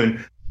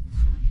tune.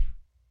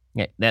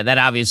 Yeah, that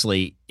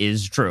obviously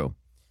is true.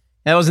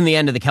 That wasn't the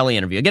end of the Kelly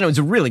interview. Again, it was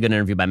a really good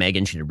interview by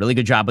Megyn. She did a really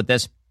good job with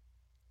this.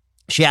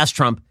 She asked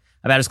Trump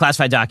about his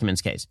classified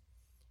documents case.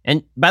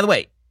 And by the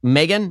way,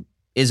 Megyn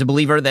is a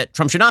believer that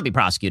Trump should not be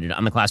prosecuted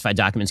on the classified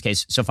documents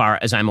case, so far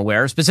as I'm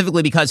aware,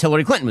 specifically because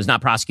Hillary Clinton was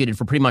not prosecuted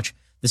for pretty much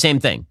the same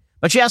thing.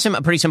 But she asked him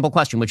a pretty simple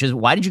question, which is,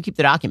 why did you keep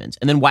the documents?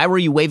 And then why were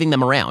you waving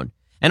them around?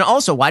 And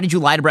also, why did you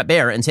lie to Bret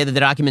Baier and say that the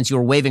documents you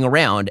were waving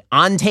around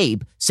on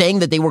tape, saying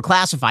that they were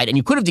classified and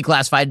you could have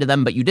declassified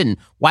them, but you didn't?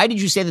 Why did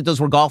you say that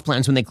those were golf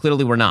plans when they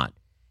clearly were not?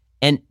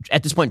 And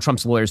at this point,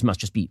 Trump's lawyers must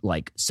just be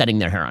like setting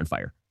their hair on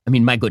fire. I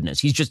mean, my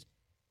goodness, he's just,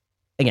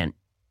 again,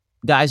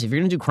 guys, if you're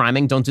going to do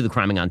criming, don't do the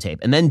criming on tape.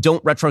 And then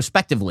don't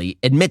retrospectively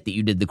admit that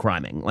you did the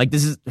criming. Like,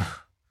 this is,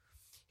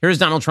 here's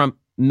Donald Trump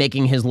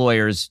making his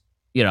lawyers,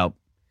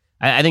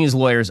 I think his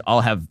lawyers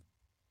all have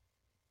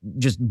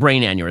just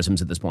brain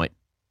aneurysms at this point.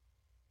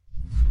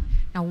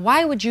 Now,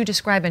 why would you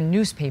describe a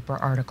newspaper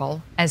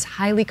article as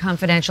highly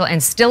confidential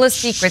and still a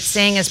secret,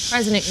 saying as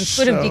president you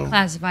could have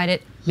declassified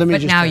it, but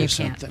now you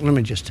can't? Let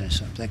me just tell you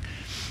something.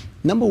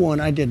 Number one,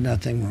 I did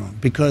nothing wrong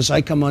because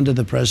I come under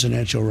the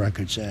Presidential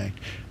Records Act.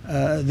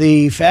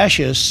 The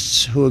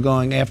fascists who are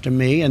going after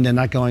me, and they're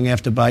not going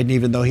after Biden,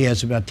 even though he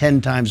has about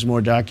 10 times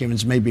more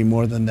documents, maybe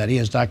more than that. He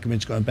has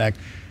documents going back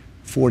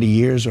 40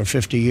 years or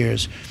 50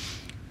 years.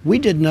 We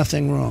did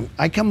nothing wrong.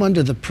 I come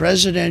under the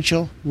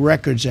Presidential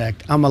Records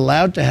Act. I'm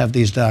allowed to have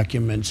these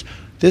documents.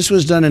 This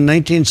was done in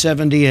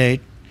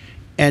 1978,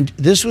 and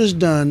this was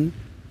done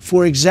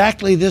for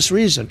exactly this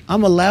reason.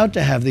 I'm allowed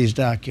to have these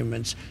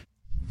documents.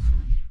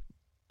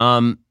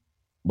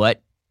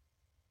 What?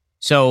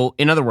 So,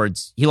 in other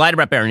words, he lied to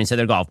Bret Baier and he said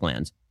they're golf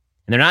plans.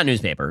 And they're not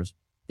newspapers.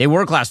 They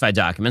were classified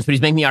documents, but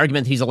he's making the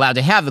argument that he's allowed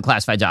to have the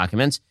classified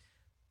documents.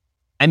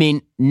 I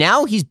mean,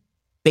 now he's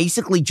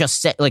basically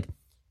just said, like,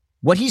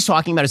 what he's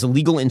talking about is a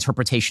legal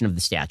interpretation of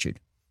the statute.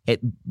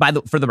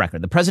 For the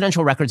record, the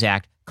Presidential Records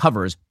Act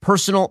covers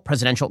personal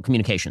presidential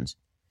communications.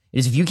 It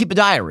is if you keep a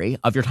diary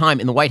of your time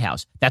in the White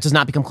House, that does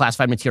not become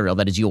classified material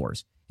that is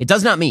yours. It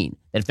does not mean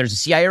that if there's a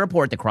CIA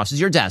report that crosses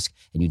your desk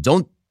and you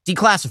don't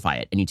declassify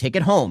it and you take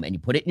it home and you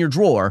put it in your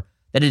drawer,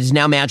 that it is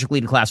now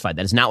magically declassified.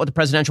 That is not what the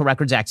Presidential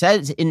Records Act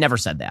says. It never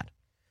said that.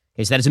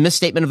 Okay, so that is a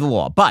misstatement of the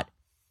law. But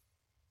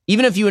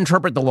even if you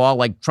interpret the law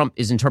like Trump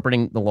is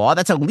interpreting the law,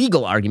 that's a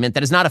legal argument.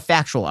 That is not a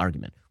factual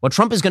argument. What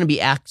Trump is going to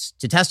be asked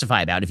to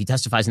testify about if he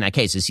testifies in that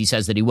case, as he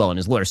says that he will, and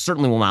his lawyers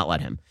certainly will not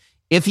let him.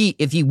 If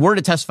he were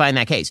to testify in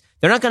that case,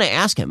 they're not going to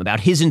ask him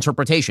about his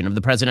interpretation of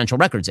the Presidential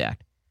Records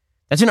Act.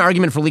 That's an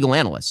argument for legal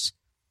analysts.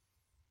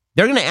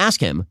 They're going to ask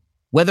him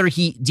whether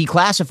he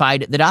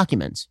declassified the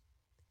documents,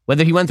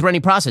 whether he went through any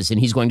process, and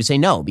he's going to say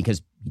no,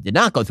 because he did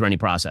not go through any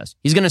process.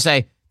 He's going to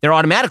say they're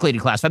automatically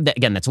declassified.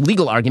 Again, that's a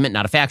legal argument,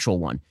 not a factual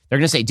one. They're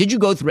going to say, did you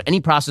go through any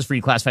process for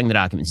declassifying the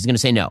documents? He's going to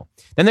say no.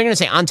 Then they're going to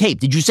say, on tape,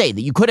 did you say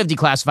that you could have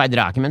declassified the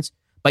documents,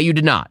 but you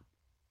did not?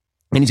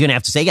 And he's going to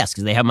have to say yes,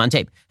 because they have them on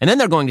tape. And then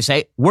they're going to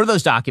say, were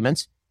those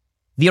documents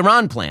the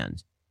Iran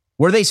plans?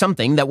 Were they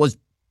something that was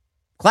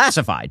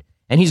classified?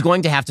 And he's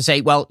going to have to say,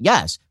 well,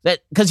 yes,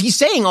 because he's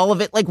saying all of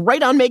it like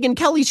right on Megyn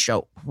Kelly's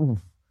show.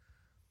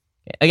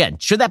 Again,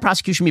 should that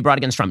prosecution be brought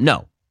against Trump?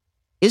 No.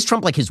 Is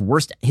Trump like his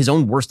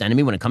own worst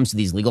enemy when it comes to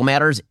these legal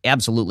matters?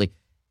 Absolutely.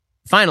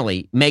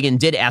 Finally, Megyn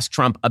did ask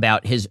Trump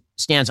about his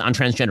stance on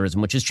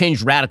transgenderism, which has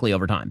changed radically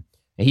over time.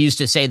 He used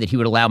to say that he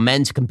would allow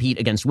men to compete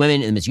against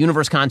women in the Miss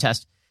Universe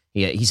contest.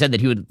 He said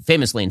that he would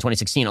famously in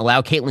 2016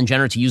 allow Caitlyn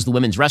Jenner to use the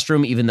women's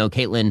restroom, even though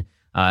Caitlyn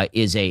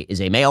is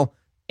a male.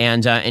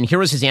 And here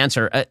was his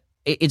answer.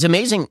 It's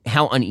amazing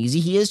how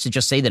uneasy he is to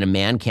just say that a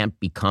man can't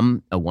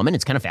become a woman.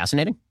 It's kind of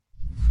fascinating.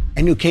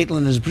 I knew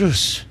Caitlyn as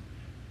Bruce.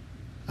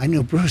 I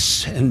knew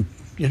Bruce, and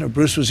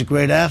Bruce was a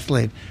great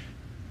athlete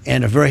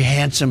and a very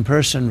handsome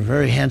person,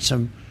 very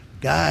handsome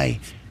guy.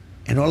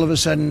 And all of a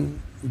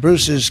sudden,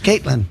 Bruce is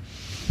Caitlyn.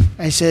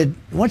 I said,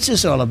 what's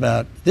this all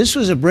about? This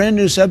was a brand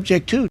new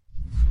subject, too. It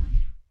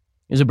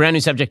was a brand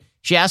new subject.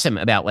 She asked him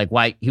about like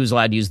why he was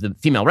allowed to use the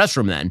female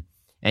restroom then.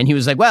 And he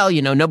was like, well,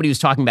 nobody was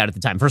talking about it at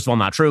the time. First of all,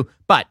 not true.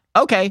 But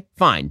okay,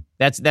 fine.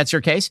 That's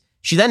your case.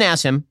 She then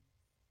asked him,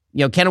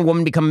 can a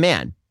woman become a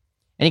man?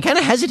 And he kind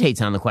of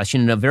hesitates on the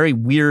question in a very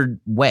weird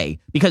way.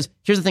 Because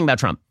here's the thing about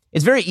Trump.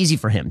 It's very easy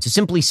for him to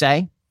simply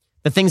say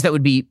the things that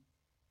would be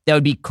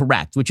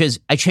correct, which is,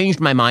 I changed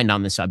my mind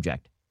on this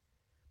subject.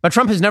 But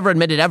Trump has never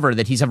admitted ever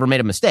that he's ever made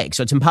a mistake.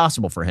 So it's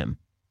impossible for him.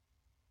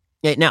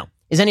 Now,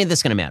 is any of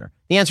this going to matter?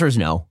 The answer is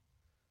no.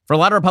 For a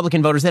lot of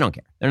Republican voters, they don't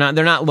care.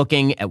 They're not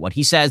looking at what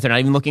he says. They're not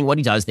even looking at what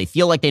he does. They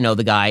feel like they know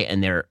the guy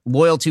and they're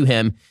loyal to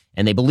him.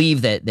 And they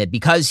believe that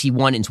because he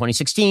won in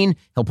 2016,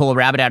 he'll pull a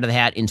rabbit out of the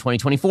hat in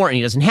 2024 and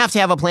he doesn't have to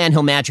have a plan.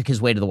 He'll magic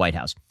his way to the White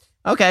House.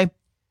 Okay,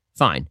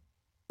 fine.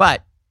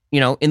 But,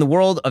 in the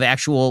world of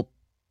actual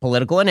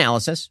political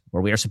analysis,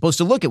 where we are supposed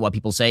to look at what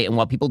people say and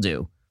what people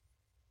do,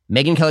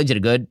 Megyn Kelly did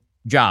a good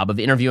job of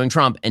interviewing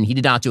Trump, and he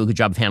did not do a good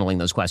job of handling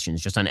those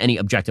questions just on any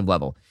objective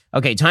level.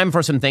 Okay, time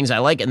for some things I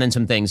like and then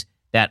some things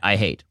that I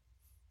hate.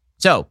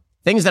 So,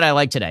 things that I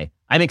like today.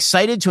 I'm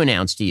excited to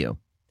announce to you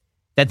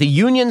that the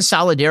Union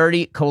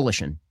Solidarity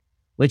Coalition,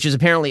 which is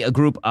apparently a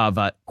group of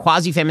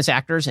quasi-famous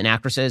actors and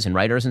actresses and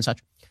writers and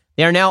such,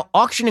 they are now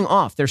auctioning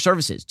off their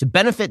services to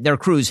benefit their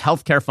crew's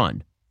healthcare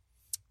fund.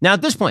 Now,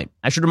 at this point,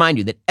 I should remind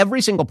you that every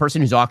single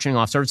person who's auctioning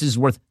off services is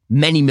worth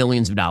many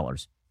millions of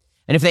dollars.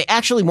 And if they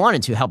actually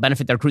wanted to help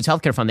benefit their crew's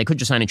healthcare fund, they could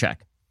just sign a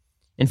check.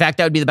 In fact,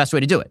 that would be the best way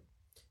to do it.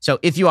 So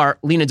if you are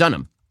Lena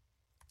Dunham,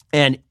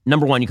 and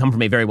number one, you come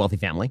from a very wealthy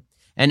family,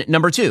 and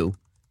number two,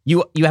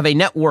 you have a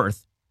net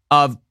worth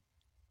of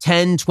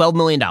 $10, $12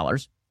 million,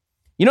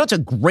 it's a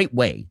great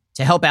way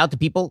to help out the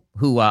people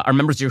who are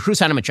members of your crew,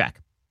 sign them a check.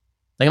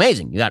 Like,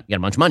 amazing. You got a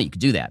bunch of money. You could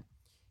do that.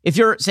 If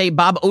you're, say,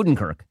 Bob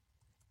Odenkirk,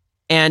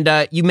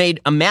 and you made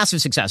a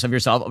massive success of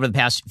yourself over the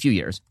past few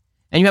years,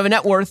 and you have a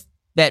net worth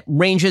that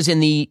ranges in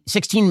the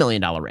 $16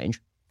 million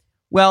range,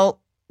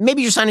 well,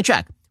 maybe you sign a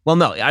check. Well,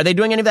 no. Are they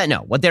doing any of that? No.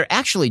 What they're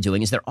actually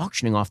doing is they're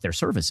auctioning off their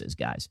services,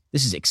 guys.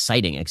 This is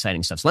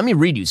exciting stuff. So let me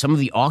read you some of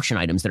the auction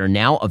items that are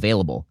now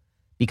available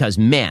because,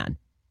 man,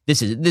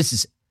 this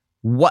is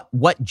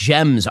what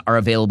gems are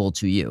available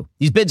to you.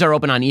 These bids are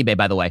open on eBay,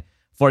 by the way,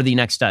 for the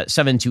next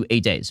 7 to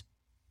 8 days.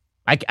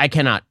 I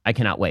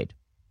cannot wait.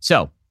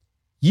 So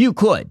you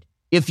could,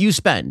 if you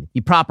spend the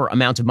proper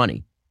amount of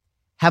money,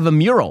 have a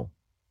mural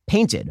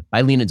painted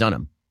by Lena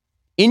Dunham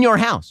in your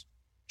house.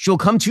 She will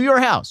come to your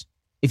house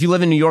if you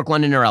live in New York,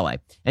 London, or LA,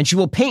 and she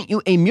will paint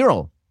you a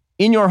mural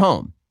in your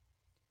home,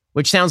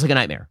 which sounds like a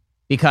nightmare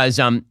because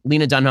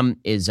Lena Dunham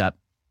is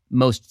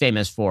most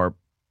famous for,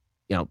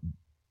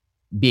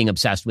 being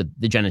obsessed with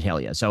the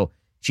genitalia. So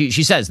she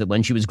says that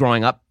when she was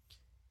growing up,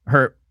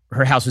 her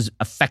house was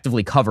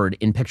effectively covered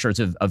in pictures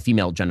of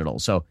female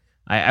genitals. So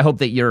I hope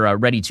that you're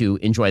ready to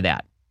enjoy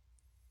that.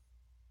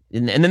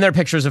 And then there are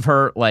pictures of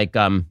her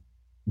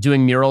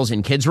doing murals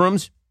in kids'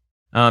 rooms.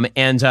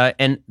 And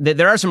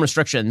there are some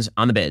restrictions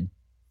on the bid.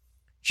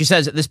 She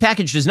says this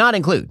package does not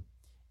include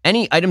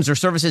any items or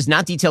services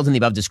not detailed in the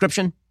above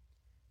description.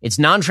 It's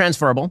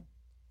non-transferable.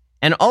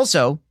 And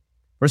also,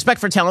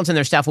 respect for talent and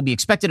their staff will be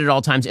expected at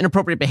all times.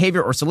 Inappropriate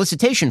behavior or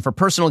solicitation for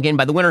personal gain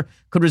by the winner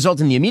could result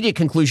in the immediate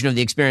conclusion of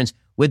the experience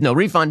with no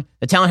refund.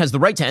 The talent has the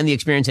right to end the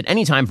experience at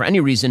any time for any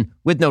reason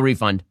with no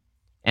refund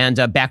and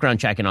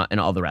background check and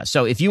all the rest.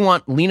 So if you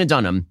want Lena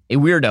Dunham, a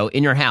weirdo,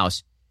 in your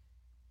house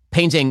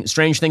painting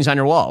strange things on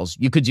your walls,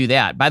 you could do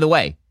that. By the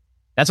way,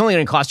 that's only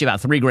going to cost you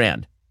about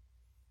 $3,000.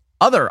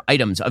 Other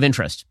items of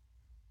interest.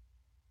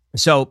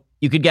 So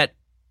you could get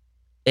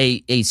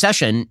a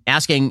session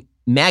asking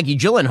Maggie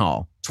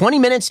Gyllenhaal 20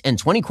 minutes and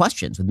 20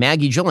 questions with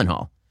Maggie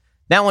Gyllenhaal.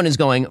 That one is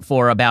going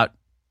for about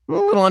a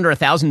little under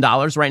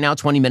 $1,000 right now,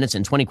 20 minutes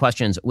and 20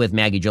 questions with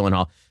Maggie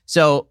Gyllenhaal.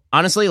 So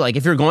honestly,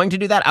 if you're going to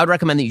do that, I would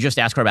recommend that you just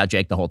ask her about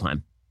Jake the whole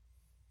time.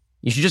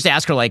 You should just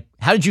ask her,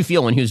 how did you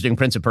feel when he was doing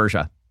Prince of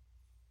Persia?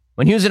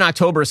 When he was in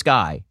October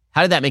Sky,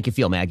 how did that make you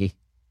feel, Maggie?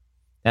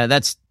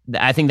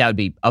 I think that would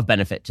be of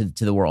benefit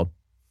to the world.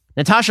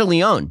 Natasha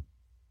Lyonne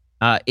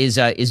is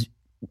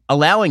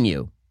allowing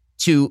you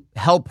to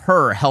help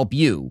her help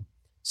you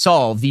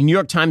solve the New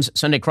York Times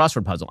Sunday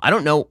crossword puzzle. I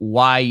don't know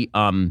why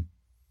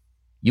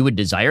you would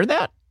desire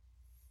that,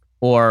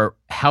 or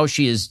how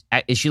she is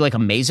she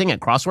amazing at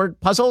crossword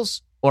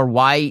puzzles, or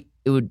why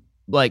it would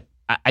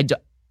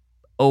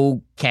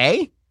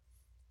okay,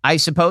 I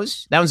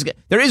suppose. That one's good.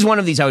 There is one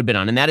of these I would bid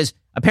on, and that is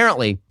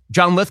apparently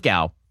John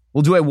Lithgow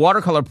will do a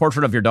watercolor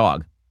portrait of your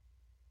dog,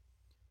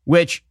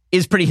 which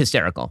is pretty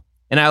hysterical.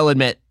 And I'll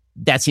admit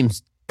that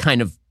seems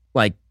kind of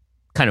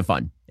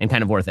fun and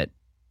kind of worth it.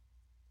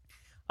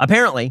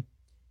 Apparently,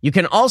 you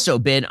can also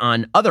bid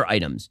on other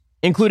items,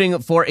 including,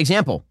 for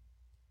example,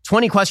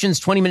 20 questions,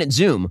 20-minute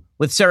Zoom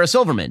with Sarah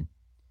Silverman.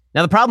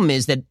 Now, the problem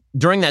is that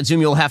during that Zoom,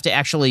 you'll have to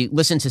actually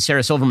listen to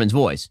Sarah Silverman's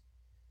voice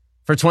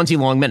for 20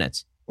 long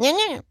minutes.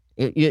 The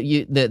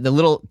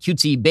little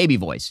cutesy baby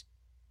voice.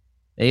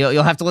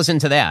 You'll have to listen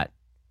to that.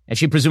 And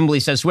she presumably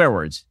says swear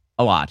words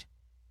a lot.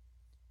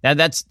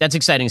 That's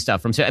exciting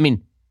stuff.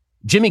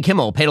 Jimmy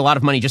Kimmel paid a lot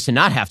of money just to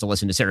not have to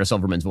listen to Sarah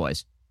Silverman's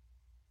voice.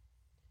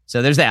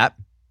 So there's that.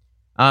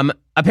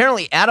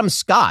 Apparently, Adam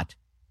Scott,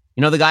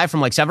 the guy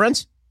from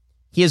Severance,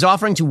 he is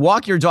offering to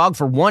walk your dog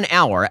for 1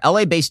 hour,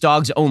 LA-based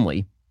dogs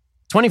only,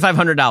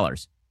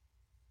 $2,500.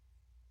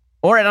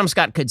 Or Adam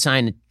Scott could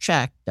sign a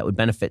check that would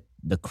benefit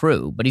the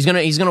crew, but he's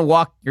gonna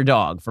walk your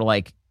dog for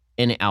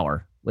an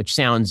hour, which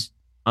sounds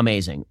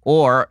amazing.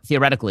 Or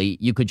theoretically,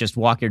 you could just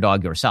walk your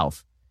dog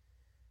yourself.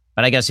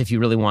 But I guess if you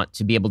really want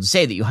to be able to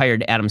say that you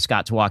hired Adam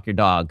Scott to walk your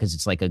dog because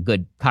it's like a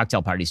good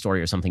cocktail party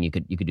story or something, you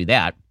could do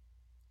that.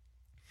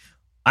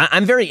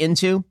 I'm very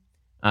into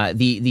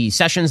the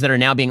sessions that are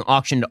now being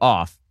auctioned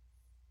off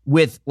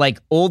with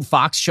like old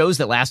Fox shows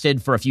that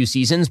lasted for a few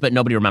seasons, but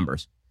nobody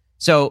remembers.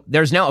 So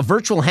there's now a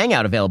virtual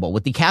hangout available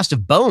with the cast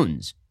of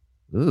Bones.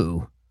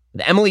 Ooh,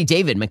 with Emily,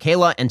 David,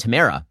 Michaela, and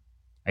Tamara.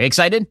 Are you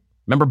excited?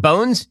 Remember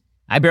Bones?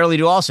 I barely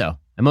do also.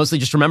 I mostly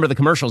just remember the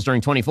commercials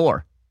during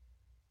 24.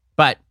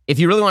 But if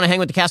you really want to hang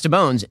with the cast of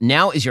Bones,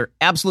 now is your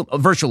absolute,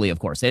 virtually, of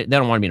course. They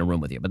don't want to be in a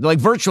room with you, but like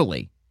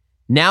virtually,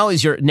 now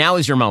is your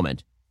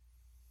moment.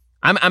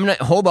 I'm going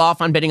to hold off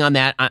on bidding on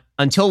that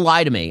until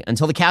Lie to Me,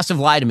 until the cast of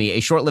Lie to Me, a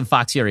short-lived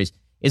Fox series,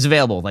 is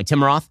available. Like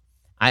Tim Roth,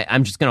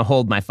 I'm just going to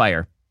hold my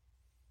fire.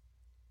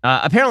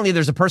 Apparently,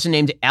 there's a person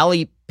named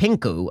Ali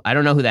Pinku. I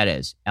don't know who that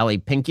is. Ali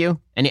Pinku?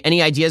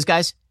 Any ideas,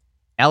 guys?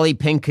 Ali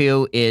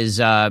Pinku is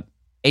a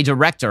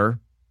director.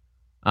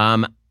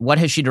 What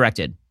has she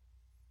directed?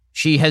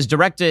 She has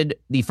directed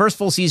the first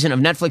full season of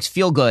Netflix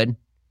Feel Good,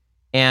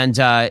 and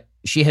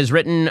she has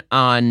written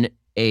on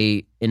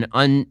an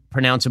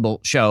unpronounceable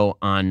show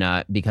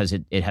on because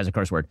it has a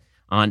curse word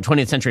on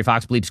 20th Century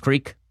Fox, Bleeps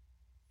Creek,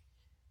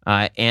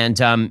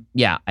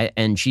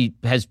 and she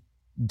has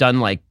done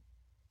like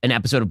an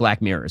episode of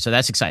Black Mirror, so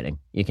that's exciting.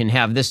 You can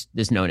have this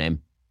no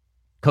name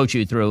coach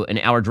you through an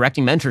hour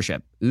directing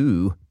mentorship.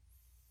 Ooh.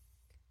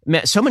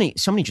 Man, so many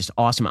just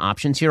awesome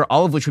options here,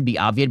 all of which would be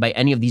obviated by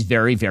any of these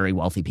very, very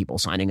wealthy people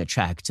signing a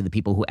check to the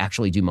people who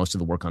actually do most of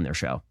the work on their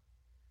show.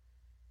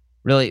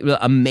 Really, really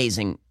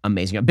amazing.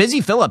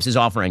 Busy Phillips is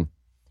offering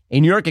a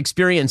New York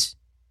experience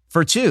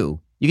for 2.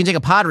 You can take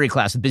a pottery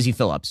class with Busy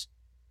Phillips.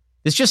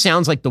 This just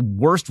sounds like the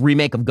worst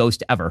remake of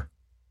Ghost ever.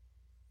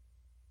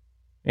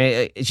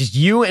 It's just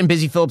you and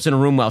Busy Phillips in a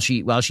room while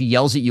she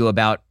yells at you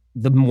about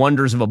the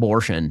wonders of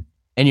abortion,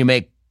 and you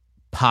make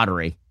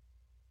pottery.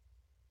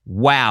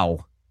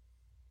 Wow.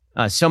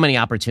 So many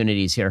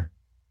opportunities here.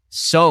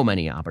 So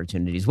many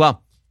opportunities.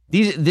 Well,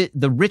 the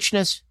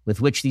richness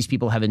with which these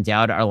people have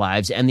endowed our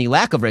lives and the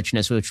lack of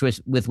richness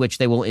with which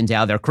they will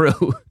endow their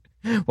crew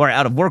who are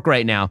out of work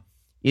right now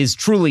is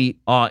truly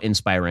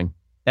awe-inspiring.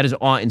 That is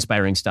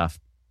awe-inspiring stuff.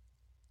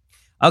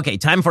 Okay,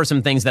 time for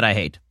some things that I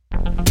hate.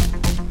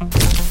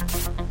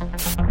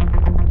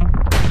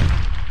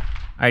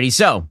 Alrighty,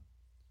 so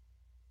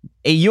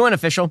a UN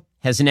official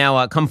has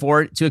now come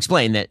forward to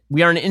explain that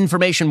we are in an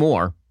information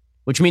war,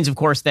 which means, of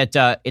course, that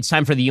it's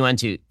time for the UN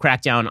to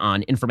crack down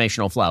on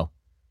informational flow,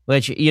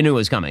 which you knew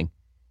was coming.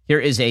 Here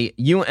is a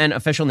UN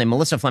official named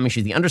Melissa Fleming.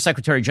 She's the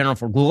Undersecretary General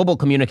for Global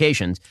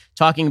Communications,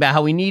 talking about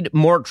how we need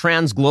more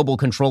trans-global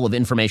control of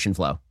information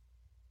flow.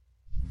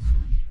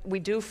 We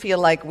do feel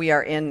like we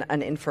are in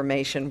an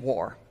information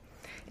war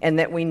and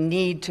that we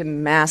need to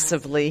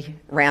massively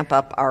ramp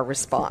up our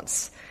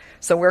response.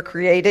 So we're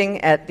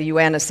creating at the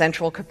UN a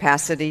central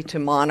capacity to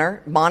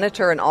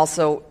monitor and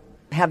also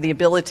have the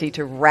ability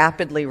to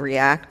rapidly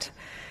react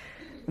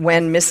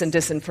when mis and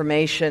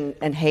disinformation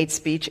and hate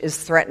speech is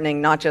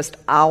threatening not just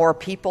our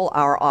people,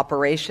 our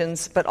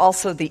operations, but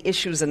also the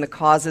issues and the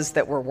causes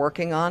that we're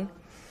working on.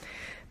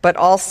 But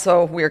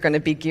also we're going to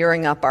be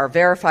gearing up our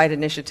verified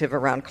initiative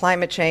around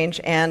climate change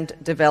and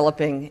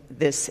developing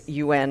this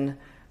UN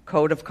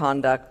code of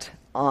conduct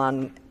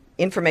on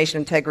information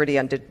integrity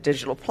on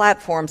digital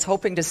platforms,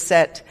 hoping to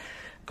set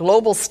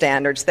global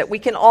standards that we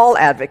can all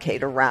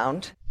advocate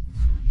around.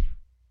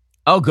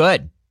 Oh,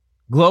 good.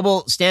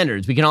 Global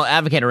standards we can all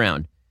advocate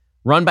around,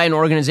 run by an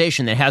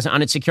organization that has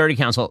on its Security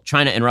Council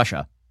China and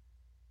Russia.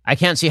 I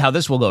can't see how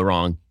this will go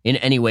wrong in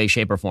any way,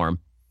 shape, or form.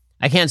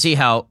 I can't see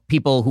how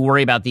people who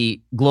worry about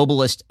the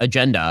globalist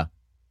agenda,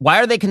 why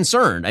are they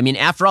concerned? I mean,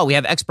 after all, we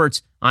have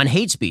experts on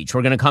hate speech who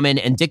are going to come in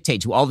and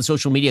dictate to all the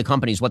social media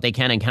companies what they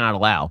can and cannot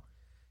allow.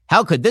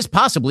 How could this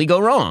possibly go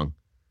wrong?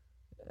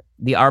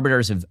 The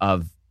arbiters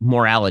of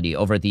morality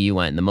over at the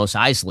UN, the Mos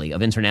Eisley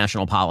of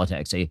international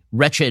politics, a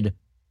wretched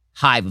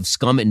hive of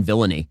scum and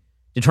villainy,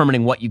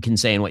 determining what you can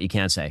say and what you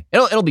can't say.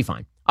 It'll be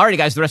fine. Alrighty,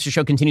 guys, the rest of the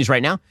show continues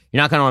right now.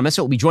 You're not going to want to miss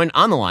it. We'll be joined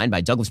on the line by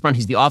Douglas Brunt.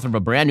 He's the author of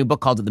a brand new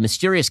book called The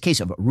Mysterious Case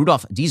of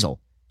Rudolph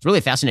Diesel. It's really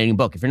a fascinating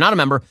book. If you're not a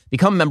member,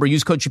 become a member.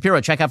 Use code Shapiro.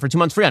 Check out for 2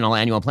 months free on all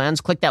annual plans.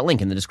 Click that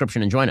link in the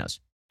description and join us.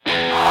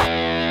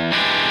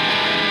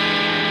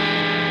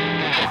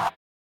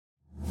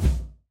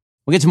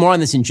 We'll get to more on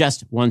this in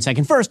just 1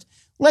 second. First,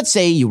 let's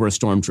say you were a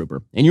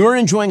stormtrooper and you were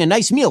enjoying a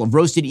nice meal of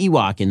roasted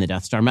Ewok in the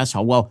Death Star mess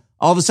hall. Well,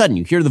 all of a sudden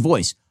you hear the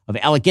voice of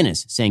Alec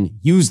Guinness saying,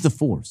 "Use the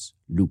Force,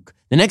 Luke."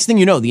 The next thing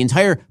you know, the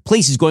entire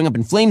place is going up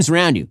in flames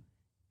around you.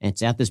 And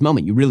it's at this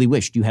moment you really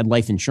wished you had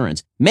life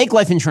insurance. Make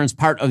life insurance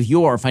part of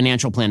your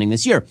financial planning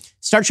this year.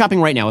 Start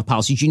shopping right now with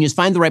Policy Genius.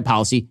 Find the right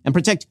policy and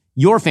protect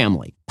your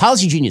family.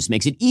 Policy Genius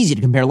makes it easy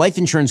to compare life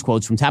insurance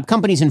quotes from top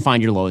companies and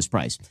find your lowest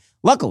price.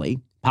 Luckily,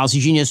 Policy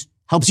Genius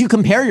helps you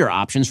compare your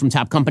options from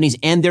top companies,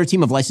 and their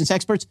team of licensed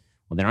experts,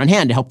 well, they're on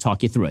hand to help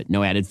talk you through it.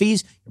 No added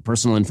fees. Your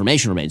personal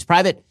information remains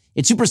private.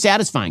 It's super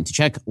satisfying to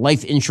check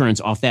life insurance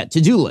off that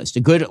to-do list. A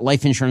good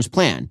life insurance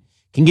plan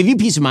can give you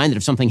peace of mind that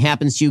if something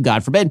happens to you,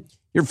 God forbid,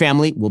 your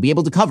family will be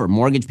able to cover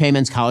mortgage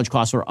payments, college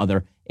costs, or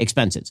other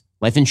expenses.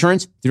 Life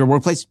insurance through your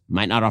workplace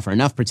might not offer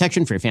enough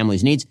protection for your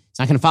family's needs. It's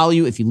not going to follow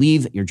you if you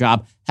leave your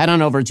job. Head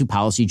on over to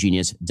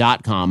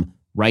PolicyGenius.com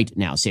right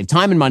now. Save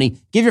time and money.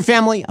 Give your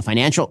family a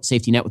financial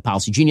safety net with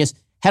Policy Genius.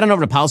 Head on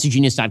over to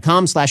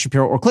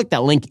PolicyGenius.com/Shapiro or click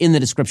that link in the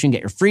description.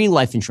 Get your free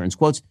life insurance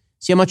quotes.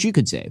 See how much you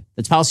could save.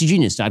 That's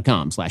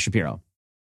PolicyGenius.com/Shapiro.